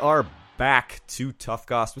 And we are back to Tough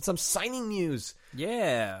Goss with some signing news.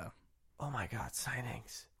 Yeah. Oh my God,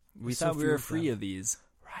 signings. We thought we were free of these.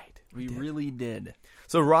 Right. We really did.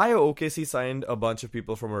 So Rayo OKC signed a bunch of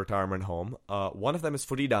people from a retirement home. One of them is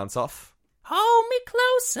Footy Dance-Off. Hold me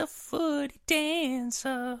closer, Footy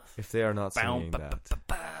Dance-Off. If they are not singing that.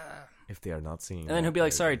 If they are not singing and then he'll be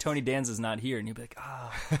like, sorry, Tony Danza's not here. And he'll be like,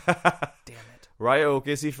 damn it. Rayo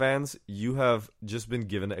OKC fans, you have just been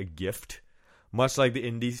given a gift. Much like the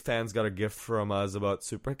Indies fans got a gift from us about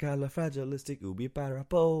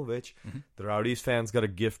supercalifragilisticexpialidocious. The Rowdies fans got a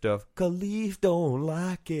gift of Khalif don't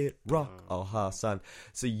like it, rock son.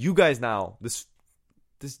 So you guys now, this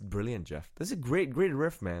is brilliant, Jeff. This is a great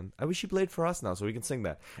riff, man. I wish he played for us now so we can sing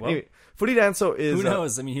that. Well, anyway, Footy Danso is... Who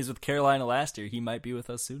knows? I mean, he's with Carolina last year. He might be with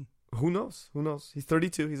us soon. Who knows? He's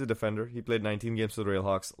 32. He's a defender. He played 19 games for the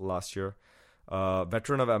Railhawks last year.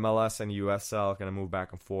 Veteran of MLS and USL, kind of moved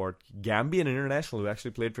back and forth. Gambian international who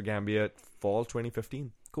actually played for Gambia fall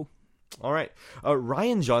 2015. Cool. All right.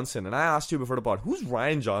 Ryan Johnson. And I asked you before the pod, who's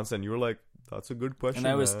Ryan Johnson? You were like, That's a good question.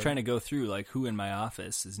 And I was trying to go through, like, who in my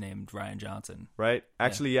office is named Ryan Johnson. Right?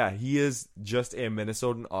 Actually, yeah, he is just a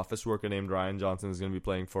Minnesotan office worker named Ryan Johnson who's going to be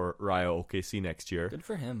playing for Rio OKC next year. Good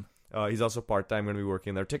for him. He's also part-time going to be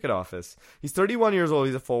working in their ticket office. He's 31 years old.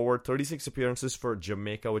 He's a forward. 36 appearances for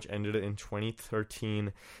Jamaica, which ended in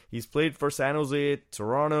 2013. He's played for San Jose,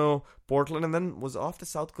 Toronto, Portland, and then was off to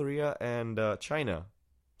South Korea and China.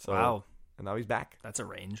 So, wow. And now he's back. That's a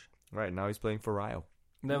range. Right, now he's playing for Rio.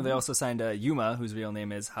 Then they also signed Yuma, whose real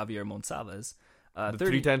name is Javier Monsalves. The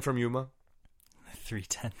 310 from Yuma?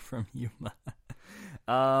 310 from Yuma.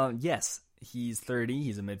 Yes. He's 30.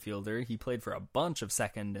 He's a midfielder. He played for a bunch of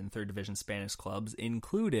second and third division Spanish clubs,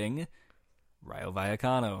 including Rayo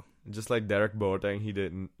Vallecano. Just like Derek Boateng, he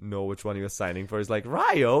didn't know which one he was signing for. He's like,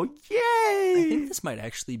 Rayo, yay! I think this might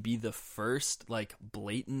actually be the first, like,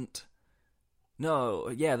 blatant... No,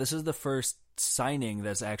 yeah, this is the first signing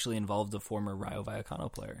that's actually involved a former Rayo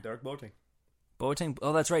Vallecano player. Derek Boateng. Boateng?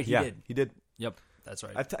 Oh, that's right. He did. He did. Yep, that's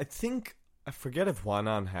right. I think... I forget if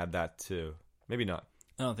Juanan had that too. Maybe not.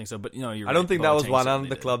 I don't think so, but you're I don't think that was one on the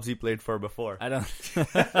did. clubs he played for before. I don't.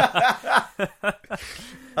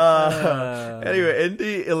 Anyway,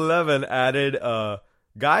 Indy 11 added a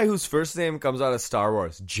guy whose first name comes out of Star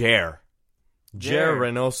Wars, Jair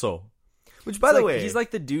Reynoso. Which, by the way, he's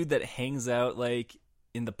like the dude that hangs out like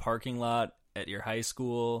in the parking lot at your high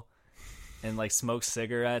school and like smokes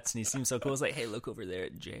cigarettes, and he seems so cool. It's like, hey, look over there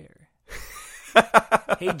at Jair.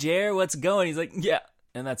 Hey, Jair, what's going? He's like, yeah.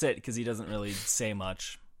 And that's it, because he doesn't really say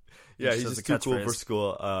much. Yeah, he's just too cool for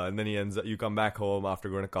school. And then you come back home after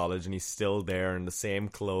going to college, and he's still there in the same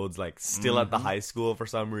clothes, like still at the high school for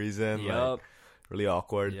some reason. Yep. Like, really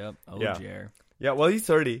awkward. Yep. Oh, yeah. Jair. Yeah, well, he's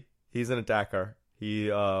 30. He's an attacker. He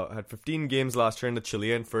had 15 games last year in the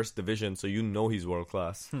Chilean first division, so you know he's world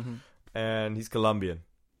class. And he's Colombian.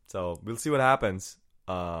 So we'll see what happens.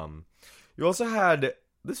 You also had...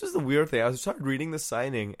 This was the weird thing. I started reading the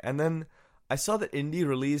signing, and then I saw that Indy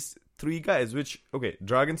released 3 guys, which, okay,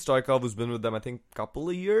 Dragan Stoikov, who's been with them, I think, a couple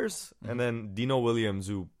of years, and then Dino Williams,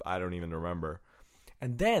 who I don't even remember.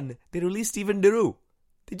 And then they released Steven Deroux.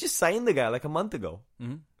 They just signed the guy like a month ago.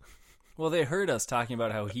 Mm-hmm. Well, they heard us talking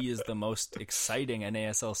about how he is the most exciting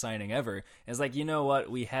NASL signing ever. It's like, you know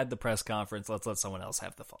what? We had the press conference. Let's let someone else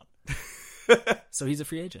have the fun. So he's a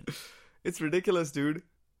free agent. It's ridiculous, dude.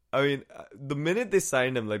 I mean, the minute they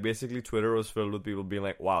signed him, like, basically Twitter was filled with people being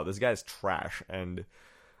like, wow, this guy's trash. And,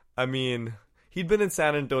 I mean, he'd been in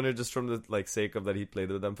San Antonio just from the, like, sake of that he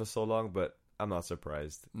played with them for so long, but I'm not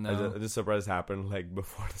surprised. No. I'm just surprised it happened, like,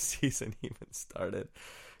 before the season even started.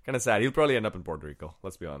 Kind of sad. He'll probably end up in Puerto Rico,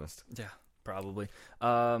 let's be honest. Yeah, probably.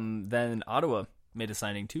 Then Ottawa made a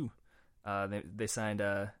signing, too. They signed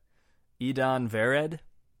Idan Vered.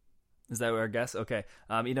 Is that our guess? Okay.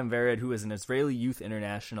 Idan Vered, who is an Israeli youth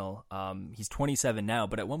international. He's 27 now,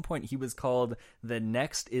 but at one point he was called the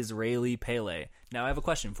next Israeli Pele. Now I have a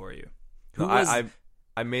question for you.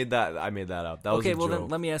 I made that up. That was okay. A Well, joke. then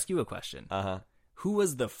let me ask you a question. Uh-huh. Who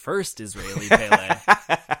was the first Israeli Pele?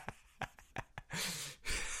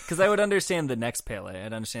 Because I would understand the next Pele.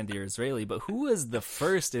 I'd understand the Israeli, but who was the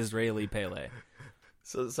first Israeli Pele?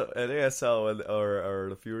 So NASL or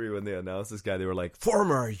the Fury, when they announced this guy, they were like,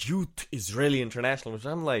 former youth Israeli international, which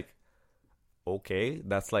I'm like, okay,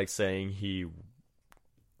 that's like saying he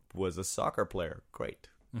was a soccer player. Great.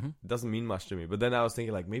 Mm-hmm. It doesn't mean much to me. But then I was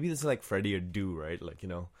thinking, like, maybe this is like Freddie Adu, right? Like,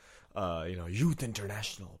 youth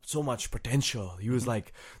international, so much potential. He was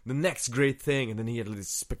like the next great thing, and then he had this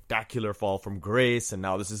spectacular fall from grace, and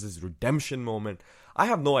now this is his redemption moment. I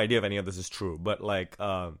have no idea if any of this is true, but like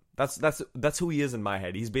that's who he is in my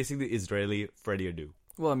head. He's basically Israeli Freddie Adu.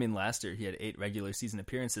 Well, I mean, last year he had 8 regular season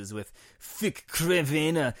appearances with FIK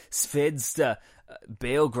Crvena Zvezda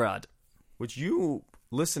Beograd, which you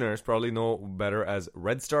listeners probably know better as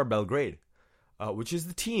Red Star Belgrade. Which is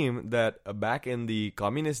the team that back in the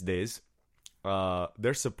communist days,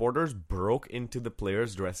 their supporters broke into the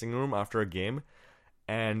players' dressing room after a game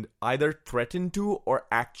and either threatened to or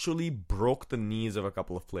actually broke the knees of a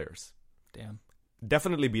couple of players. Damn.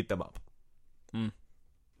 Definitely beat them up.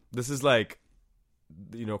 This is like,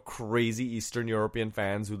 crazy Eastern European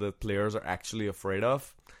fans who the players are actually afraid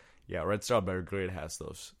of. Yeah, Red Star Belgrade has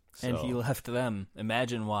those. So. And he left them.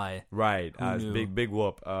 Imagine why. Right. Big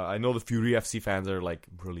whoop. I know the Fury FC fans are like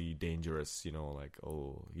really dangerous. You want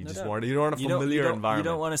a familiar environment. You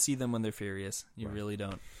don't want to see them when they're furious. You really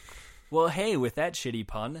don't. Well, hey, with that shitty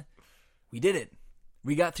pun, we did it.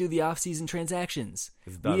 We got through the off-season transactions.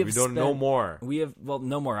 It's done. We don't know more.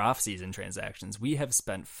 No more off-season transactions. We have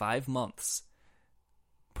spent 5 months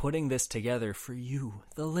putting this together for you,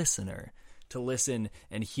 the listener, to listen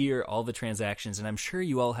and hear all the transactions, and I'm sure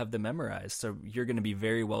you all have them memorized, so you're going to be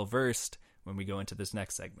very well versed when we go into this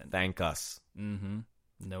next segment. Thank us.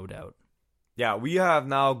 No doubt. Yeah, we have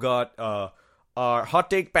now got our hot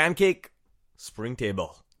take pancake spring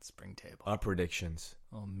table. Our predictions.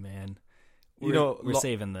 Oh, man. We're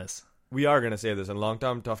saving this. We are going to say this, and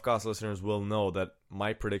long-time Tough Cast listeners will know that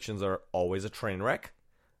my predictions are always a train wreck,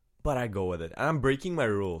 but I go with it. And I'm breaking my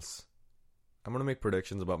rules. I'm going to make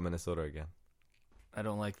predictions about Minnesota again. I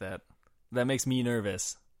don't like that. That makes me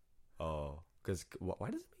nervous. Oh, because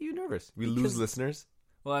why does it make you nervous? We lose listeners?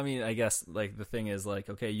 Well, I mean, I guess, like, the thing is, like,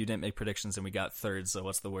 okay, you didn't make predictions and we got third, so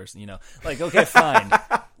what's the worst? Like, okay, fine.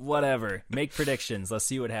 Whatever. Make predictions. Let's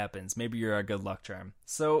see what happens. Maybe you're our good luck charm.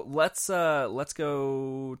 So let's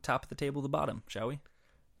go top of the table to bottom, shall we?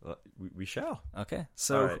 We shall. Okay.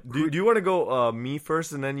 So right. Do you want to go me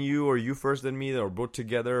first and then you, or you first then me, or both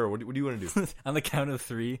together, or what do you want to do? On the count of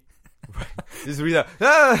 3. Just read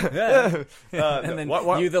that. And then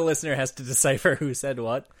you, the listener, has to decipher who said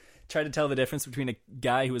what. Try to tell the difference between a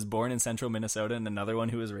guy who was born in central Minnesota and another one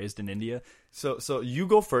who was raised in India. So you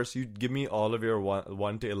go first. You give me all of your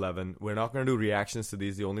 1 to 11. We're not going to do reactions to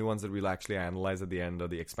these. The only ones that we'll actually analyze at the end are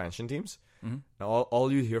the expansion teams. Mm-hmm. Now,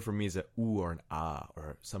 all you hear from me is a ooh or an ah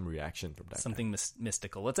or some reaction from that. Something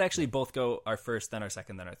mystical. Let's actually both go our first, then our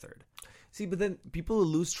second, then our third. See, but then people will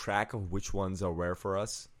lose track of which ones are where for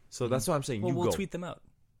us. So that's why I'm saying we'll tweet them out.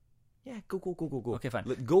 Yeah, go. Okay, fine.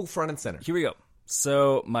 Go front and center. Here we go.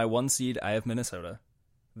 So, my 1 seed, I have Minnesota,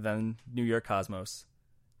 then New York Cosmos,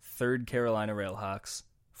 3rd Carolina Railhawks,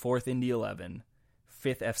 4th Indy 11,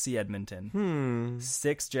 5th FC Edmonton,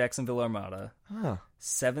 6th Jacksonville Armada,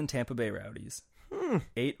 7 Tampa Bay Rowdies,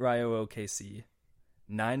 8 Rayo OKC,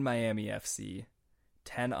 9 Miami FC,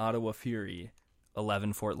 10 Ottawa Fury,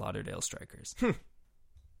 11 Fort Lauderdale Strikers.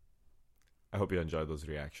 I hope you enjoyed those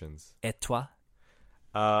reactions. Et toi?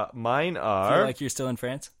 Mine are... Feel like you're still in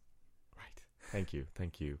France? Thank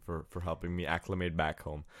you for helping me acclimate back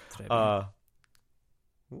home.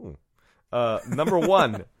 Number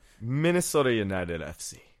 1, Minnesota United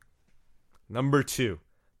FC. Number 2,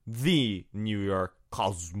 the New York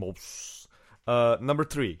Cosmos. Number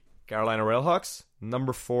 3, Carolina Railhawks.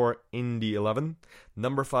 Number 4, Indy 11.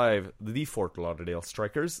 Number 5, the Fort Lauderdale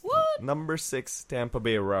Strikers. What? Number 6, Tampa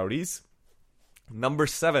Bay Rowdies. Number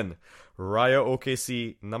 7, Rayo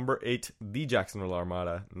OKC. Number 8, the Jacksonville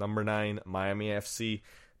Armada. Number 9, Miami FC.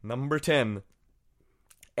 Number 10,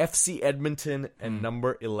 FC Edmonton. And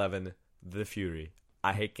number 11, the Fury.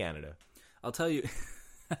 I hate Canada. I'll tell you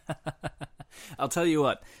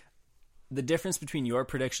what. The difference between your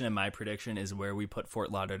prediction and my prediction is where we put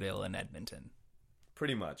Fort Lauderdale and Edmonton.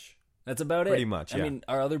 Pretty much. That's about it. Pretty much, yeah. I mean,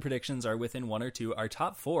 our other predictions are within 1 or 2. Our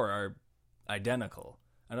top 4 are identical.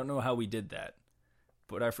 I don't know how we did that.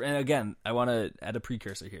 But and again, I want to add a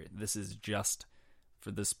precursor here. This is just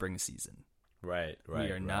for the spring season. Right.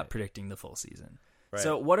 We are not predicting the full season. Right.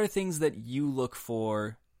 So what are things that you look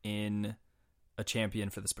for in a champion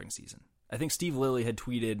for the spring season? I think Steve Lilly had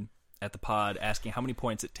tweeted at the pod asking how many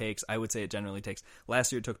points it takes. I would say it generally takes.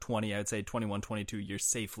 Last year it took 20. I would say 21, 22. You're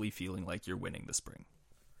safely feeling like you're winning the spring.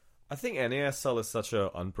 I think NASL is such an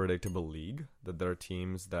unpredictable league that there are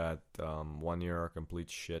teams that 1 year are complete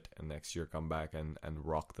shit and next year come back and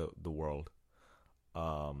rock the world.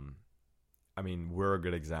 I mean, we're a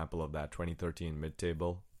good example of that. 2013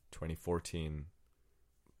 mid-table, 2014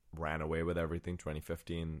 ran away with everything,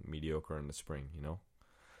 2015 mediocre in the spring,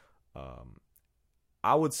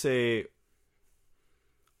 I would say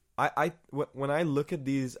when I look at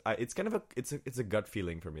these, it's kind of it's a gut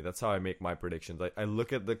feeling for me. That's how I make my predictions. I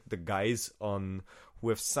look at the guys who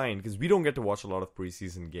have signed, because we don't get to watch a lot of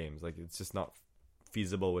preseason games. Like, it's just not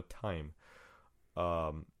feasible with time.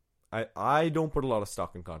 I don't put a lot of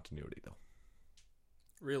stock in continuity though.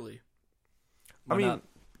 Really? I mean,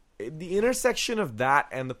 the intersection of that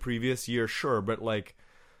and the previous year, sure, but like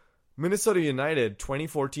Minnesota United,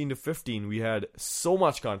 2014 to 15, we had so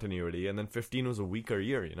much continuity, and then 15 was a weaker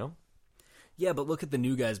year, Yeah, but look at the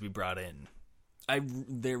new guys we brought in.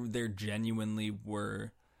 There genuinely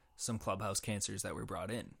were some clubhouse cancers that were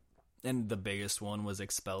brought in, and the biggest one was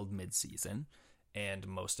expelled mid-season, and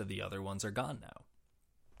most of the other ones are gone now.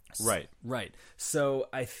 Right. So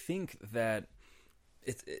I think that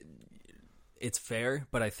it's fair,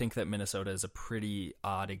 but I think that Minnesota is a pretty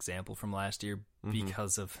odd example from last year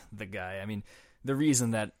because of the guy. I mean, the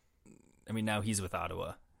reason that, now he's with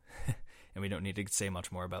Ottawa, and we don't need to say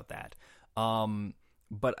much more about that.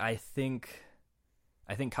 But I think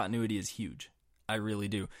continuity is huge. I really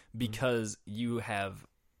do, because you have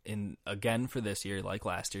again for this year, like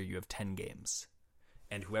last year, you have 10 games,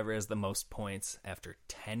 and whoever has the most points after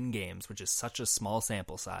 10 games, which is such a small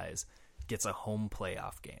sample size, gets a home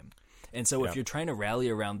playoff game. And so if you're trying to rally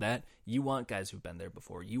around that, you want guys who've been there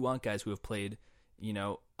before. You want guys who have played,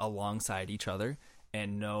 alongside each other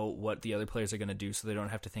and know what the other players are going to do, so they don't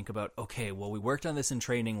have to think about, okay, well, we worked on this in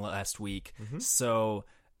training last week, so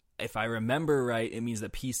if I remember right, it means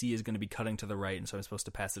that PC is going to be cutting to the right, and so I'm supposed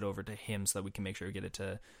to pass it over to him so that we can make sure we get it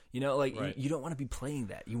to, you don't want to be playing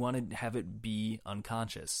that. You want to have it be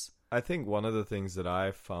unconscious. I think one of the things that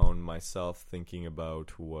I found myself thinking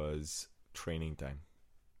about was training time.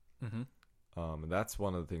 And that's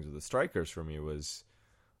one of the things with the strikers for me was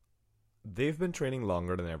they've been training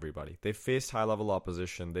longer than everybody. They've faced high-level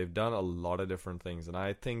opposition. They've done a lot of different things, and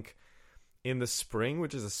I think in the spring,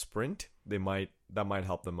 which is a sprint, that might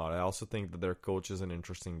help them out. I also think that their coach is an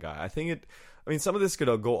interesting guy. Some of this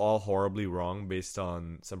could go all horribly wrong based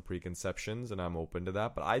on some preconceptions, and I'm open to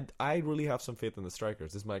that. But I really have some faith in the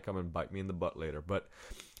strikers. This might come and bite me in the butt later. But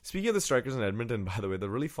speaking of the strikers in Edmonton, by the way, the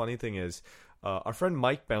really funny thing is our friend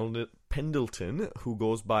Mike Pendleton, who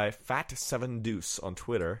goes by Fat7Deuce on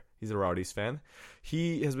Twitter, he's a Rowdies fan.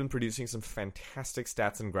 He has been producing some fantastic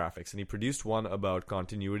stats and graphics, and he produced one about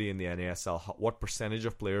continuity in the NASL, what percentage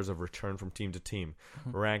of players have returned from team to team,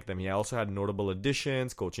 ranked them. He also had notable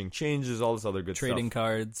additions, coaching changes, all this other good Trading stuff.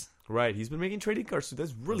 cards. Right, he's been making trading cards too.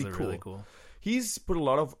 That's really Those are cool. really cool. He's put a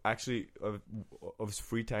lot of of his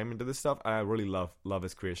free time into this stuff. I really love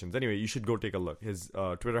his creations. Anyway, you should go take a look. His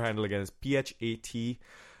Twitter handle again is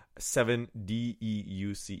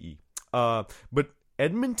PHAT7DEUCE. But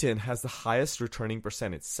Edmonton has the highest returning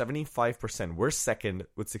percentage, 75%. We're second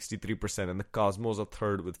with 63%, and the Cosmos are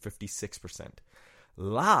third with 56%.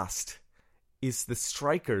 Last is the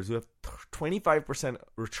Strikers, who have 25%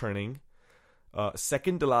 returning.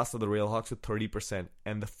 Second to last are the Railhawks with 30%,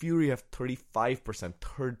 and the Fury have 35%,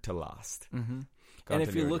 third to last. And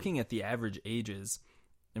if you're looking at the average ages,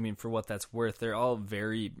 for what that's worth, they're all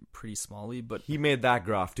very pretty smally. But he made that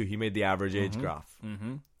graph too. He made the average age graph.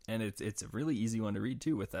 And it's a really easy one to read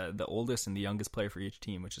too, with the oldest and the youngest player for each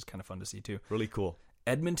team, which is kind of fun to see too. Really cool.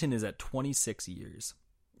 Edmonton is at 26 years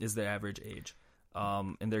is their average age,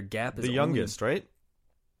 and their gap is the youngest, right?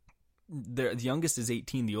 The youngest is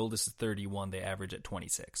 18, the oldest is 31. They average at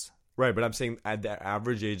 26. Right, but I'm saying at their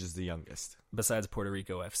average age is the youngest. Besides Puerto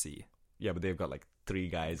Rico FC. Yeah, but they've got like three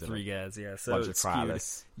guys. Yeah. So bunch of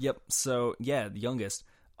Travis. Yep. So yeah, the youngest.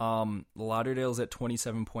 Lauderdale's at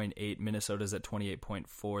 27.8, Minnesota's at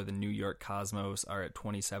 28.4, the New York Cosmos are at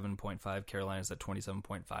 27.5, Carolina's at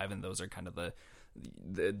 27.5, and those are kind of the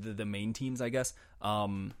main teams, I guess,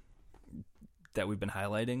 that we've been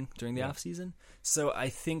highlighting during the off season. So I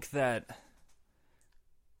think that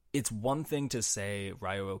it's one thing to say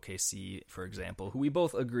Rayo OKC, for example, who we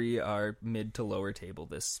both agree are mid to lower table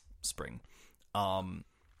this spring.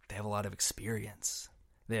 They have a lot of experience.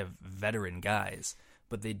 They have veteran guys,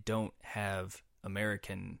 but they don't have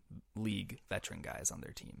American League veteran guys on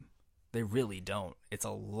their team. They really don't. It's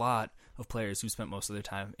a lot of players who spent most of their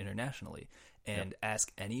time internationally. And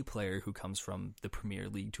ask any player who comes from the Premier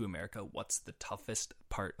League to America, what's the toughest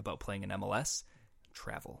part about playing in MLS?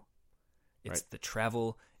 Travel. It's the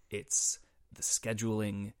travel, it's the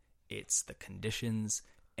scheduling, it's the conditions.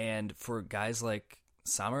 And for guys like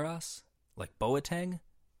Samaras, like Boateng,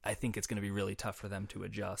 I think it's going to be really tough for them to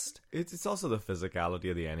adjust. It's also the physicality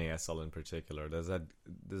of the NASL in particular. There's a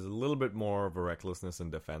little bit more of a recklessness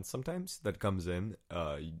in defense sometimes that comes in,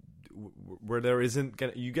 where there isn't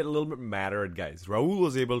you get a little bit madder at guys. Raul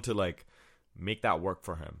was able to make that work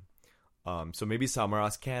for him. So maybe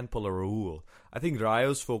Samaras can pull a Raul. I think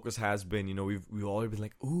Rayo's focus has been, we've always been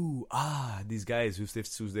like, these guys who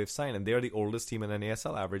they've signed, and they're the oldest team in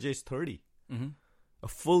NASL, average age 30. Mm-hmm. A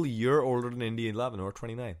full year older than Indy 11 or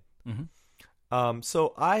 29. Mm-hmm.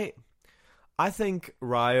 So I think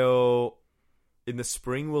Rayo in the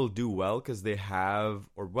spring will do well because they have,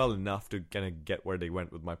 or well enough to kind of get where they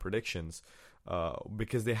went with my predictions,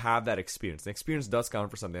 because they have that experience. The experience does count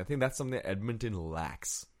for something. I think that's something that Edmonton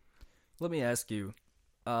lacks. Let me ask you,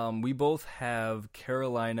 we both have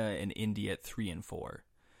Carolina and Indy at 3 and 4.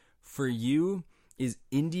 For you, is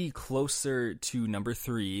Indy closer to number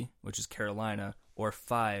 3, which is Carolina, or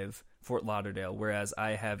 5, Fort Lauderdale, whereas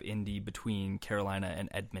I have Indy between Carolina and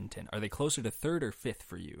Edmonton? Are they closer to 3rd or 5th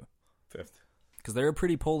for you? 5th. Because they're a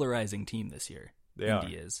pretty polarizing team this year.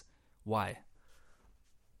 Indy is. Why?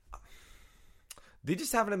 They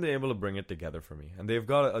just haven't been able to bring it together for me. And they've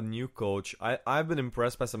got a new coach. I've been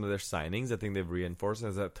impressed by some of their signings. I think they've reinforced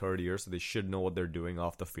as that third year, so they should know what they're doing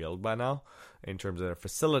off the field by now, in terms of their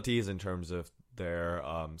facilities, in terms of their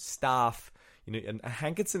staff. And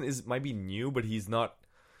Hankinson might be new, but he's not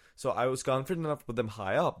So I was confident enough to put them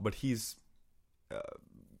high up, but he's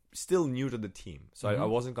still new to the team. So I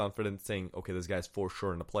wasn't confident saying, okay, this guy's for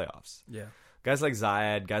sure in the playoffs. Yeah. Guys like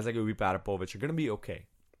Zayed, guys like Ubi Parapovic are going to be okay.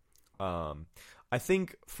 I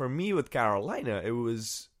think for me with Carolina, it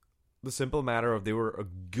was the simple matter of they were a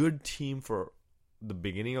good team for the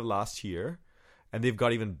beginning of last year, and they've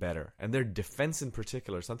got even better. And their defense in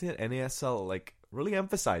particular, something that NASL like really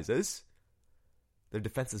emphasizes, their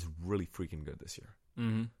defense is really freaking good this year.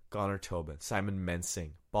 Mm-hmm. Connor Tobin, Simon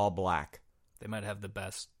Mensing, Ball Black. They might have the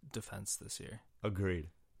best defense this year. Agreed.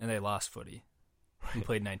 And they lost Footy. He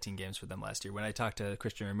played 19 games for them last year. When I talked to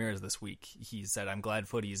Christian Ramirez this week, he said, I'm glad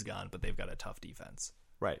Footy's gone, but they've got a tough defense.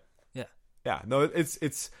 Right. Yeah. Yeah. No,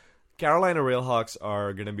 it's Carolina Railhawks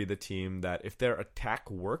are going to be the team that if their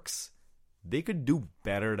attack works, they could do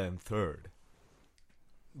better than third.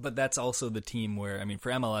 But that's also the team where, I mean,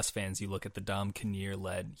 for MLS fans, you look at the Dom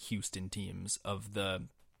Kinnear-led Houston teams of the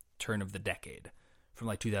turn of the decade, from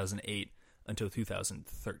like 2008 until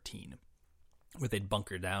 2013, where they'd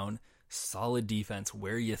bunker down, solid defense,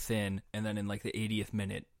 wear you thin, and then in like the 80th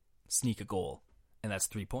minute, sneak a goal, and that's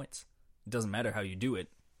 3 points. It doesn't matter how you do it.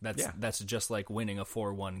 That's just like winning a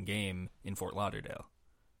 4-1 game in Fort Lauderdale.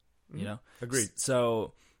 You know? Agreed.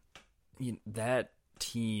 So that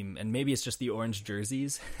team, and maybe it's just the orange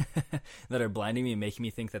jerseys that are blinding me and making me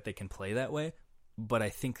think that they can play that way, but I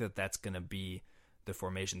think that that's going to be the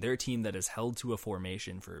formation. They're a team that is held to a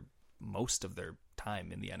formation for most of their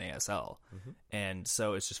time in the NASL, and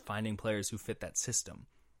so it's just finding players who fit that system,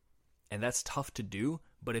 and that's tough to do,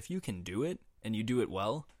 but if you can do it and you do it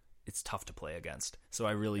well, it's tough to play against. So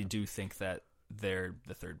I really do think that they're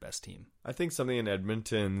the third best team. I think something in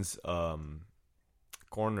Edmonton's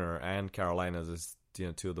corner and Carolina's is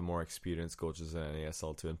two of the more experienced coaches in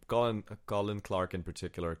NASL too. And Colin Clark in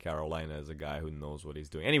particular, Carolina is a guy who knows what he's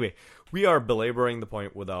doing. Anyway, we are belaboring the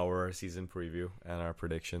point with our season preview and our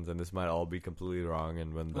predictions, and this might all be completely wrong.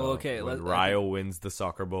 And when Rio wins the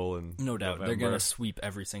Soccer Bowl in no doubt November, they're going to sweep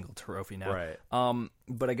every single trophy now. Right.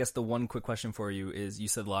 But I guess the one quick question for you is, you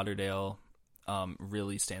said Lauderdale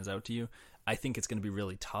really stands out to you. I think it's going to be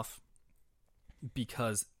really tough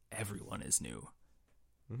because everyone is new.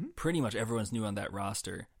 Pretty much everyone's new on that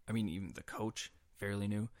roster. I mean, even the coach, fairly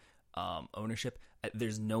new. Ownership,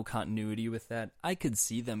 there's no continuity with that. I could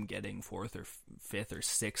see them getting 4th or 5th or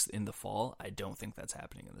 6th in the fall. I don't think that's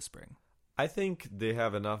happening in the spring. I think they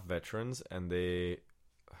have enough veterans, and the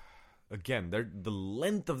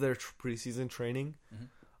length of their preseason training.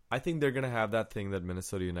 I think they're going to have that thing that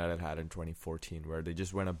Minnesota United had in 2014, where they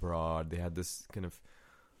just went abroad. They had this kind of...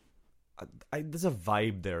 there's a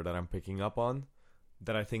vibe there that I'm picking up on,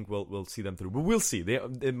 that I think we'll see them through. But we'll see.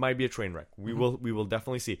 It might be a train wreck. We will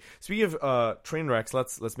definitely see. Speaking of train wrecks,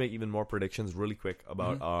 let's make even more predictions really quick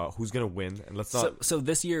about who's going to win. And let's not. So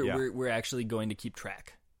this year we're actually going to keep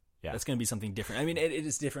track. Yeah, that's going to be something different. I mean, it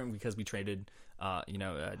is different because we traded,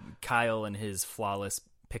 Kyle and his flawless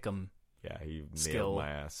pick'em. Yeah, he nailed my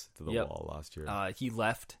ass to the wall last year. He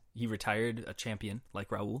left. He retired a champion like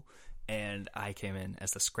Raul. And I came in as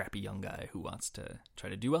the scrappy young guy who wants to try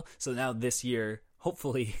to do well. So now this year,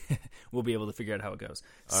 hopefully, we'll be able to figure out how it goes.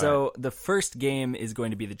 The first game is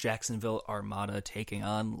going to be the Jacksonville Armada taking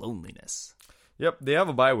on Loneliness. Yep, they have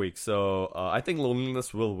a bye week, so I think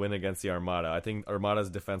Loneliness will win against the Armada. I think Armada's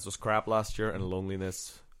defense was crap last year, and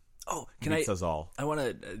Loneliness beats us all. I want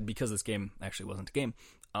to, because this game actually wasn't a game,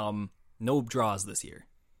 no draws this year.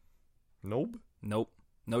 Nope,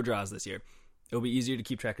 no draws this year. It'll be easier to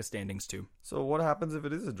keep track of standings too. So what happens if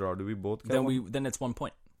it is a draw? Do we both count? Then it's 1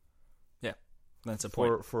 point. Yeah, that's a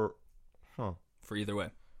point for either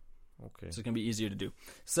way. Okay, so it's gonna be easier to do.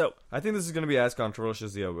 So I think this is gonna be as controversial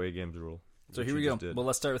as the away games rule. So here we go. Well,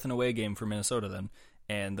 let's start with an away game for Minnesota then.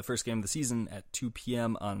 And the first game of the season at 2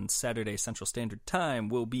 p.m. on Saturday Central Standard Time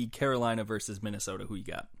will be Carolina versus Minnesota. Who you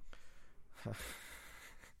got?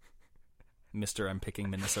 Mister, I'm picking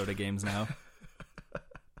Minnesota games now.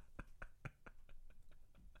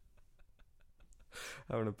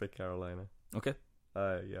 I'm gonna pick Carolina. Okay.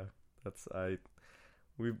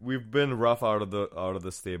 We've been rough out of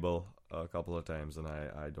the stable a couple of times, and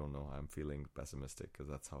I don't know. I'm feeling pessimistic because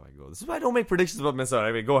that's how I go. This is why I don't make predictions about Minnesota.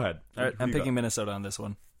 I mean, go ahead. All right, I'm picking Minnesota on this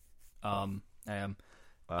one. I am.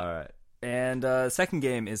 All right. And second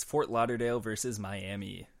game is Fort Lauderdale versus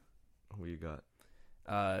Miami. Who you got?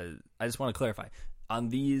 I just want to clarify. On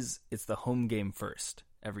these, it's the home game first.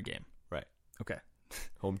 Every game. Right. Okay.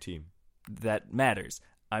 Home team. That matters.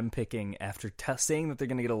 I'm picking, after saying that they're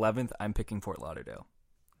going to get 11th, I'm picking Fort Lauderdale.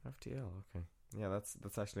 FTL, okay. Yeah,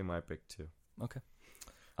 that's actually my pick too. Okay.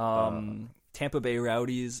 Tampa Bay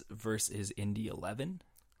Rowdies versus Indy 11.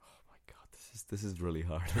 Oh my god, this This is really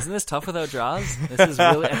hard. Isn't this tough without draws? This is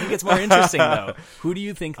really. I think it's more interesting though. Who do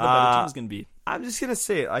you think the better team is going to be? I'm just gonna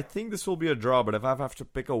say it. I think this will be a draw, but if I have to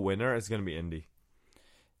pick a winner, it's gonna be Indy.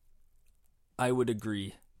 I would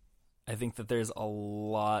agree. I think that there's a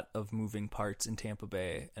lot of moving parts in Tampa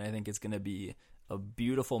Bay, and I think it's going to be a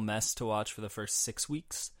beautiful mess to watch for the first 6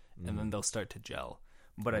 weeks, and then they'll start to gel.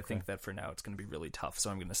 But I think that for now it's going to be really tough, so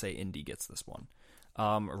I'm going to say Indy gets this one.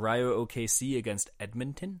 Rayo OKC against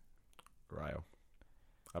Edmonton. Rayo.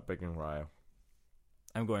 I'm picking Rayo.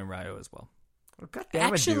 I'm going Rayo as well. Oh, God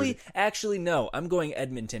damn it, dude. Actually, no. I'm going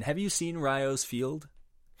Edmonton. Have you seen Rayo's field?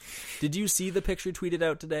 Did you see the picture tweeted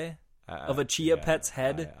out today of a Chia Pet's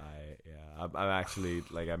head? I'm actually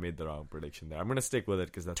I made the wrong prediction there. I'm gonna stick with it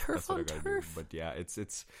because that's what I gotta do. But yeah,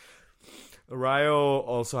 it's Rayo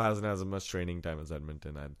also hasn't as much training time as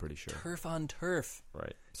Edmonton. I'm pretty sure. Turf on turf,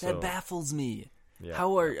 right? That baffles me. Yeah.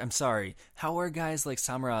 How are guys like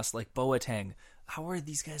Samaras, like Boateng? How are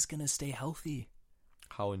these guys gonna stay healthy?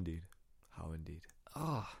 How indeed.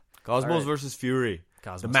 Oh, Cosmos versus Fury.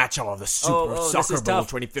 Cosmos. The matchup of the Super Soccer Bowl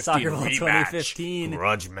 2015 Soccer Bowl rematch. 2015.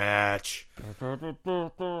 Grudge match.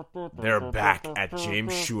 They're back at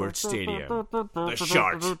James Stewart Stadium. The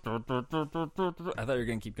Sharks. I thought you were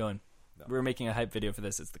going to keep going. No. We were making a hype video for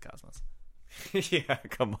this. It's the Cosmos. Yeah,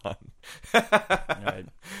 come on. All right.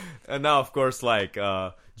 And now, of course,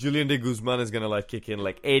 Julian de Guzman is gonna kick in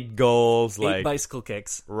 8 goals, 8 bicycle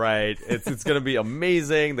kicks. Right. It's gonna be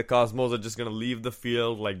amazing. The Cosmos are just gonna leave the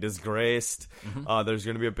field disgraced. Mm-hmm. There's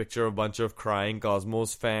gonna be a picture of a bunch of crying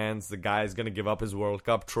Cosmos fans. The guy's gonna give up his World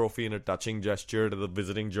Cup trophy in a touching gesture to the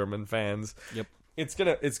visiting German fans. Yep. It's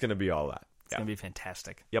gonna be all that. It's gonna be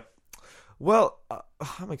fantastic. Yep. Well,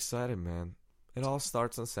 I'm excited, man. It all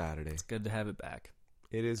starts on Saturday. It's good to have it back.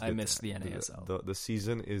 It is good. I miss the NASL. The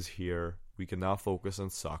season is here. We can now focus on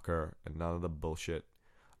soccer and none of the bullshit.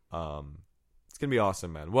 It's going to be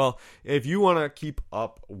awesome, man. Well, if you want to keep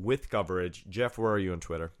up with coverage, Jeff, where are you on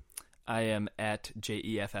Twitter? I am at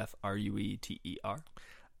JEFFRUETER.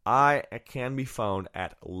 I can be found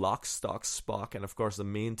at LockstockSpock, and of course the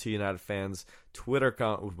main T United Fans Twitter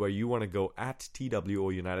account where you want to go at TWO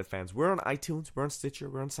United Fans. We're on iTunes, we're on Stitcher,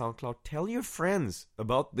 we're on SoundCloud. Tell your friends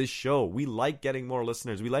about this show. We like getting more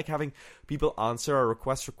listeners. We like having people answer our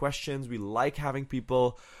requests for questions. We like having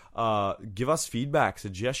people give us feedback,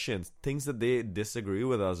 suggestions, things that they disagree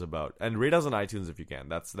with us about, and rate us on iTunes if you can.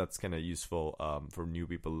 That's kind of useful for new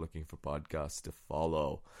people looking for podcasts to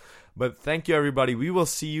follow. But thank you, everybody. We will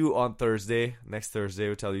see you on Thursday. Next Thursday,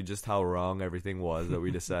 we'll tell you just how wrong everything was that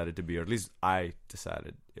we decided to be, or at least I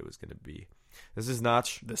decided it was going to be. This is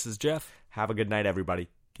Notch. This is Jeff. Have a good night, everybody.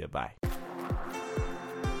 Goodbye.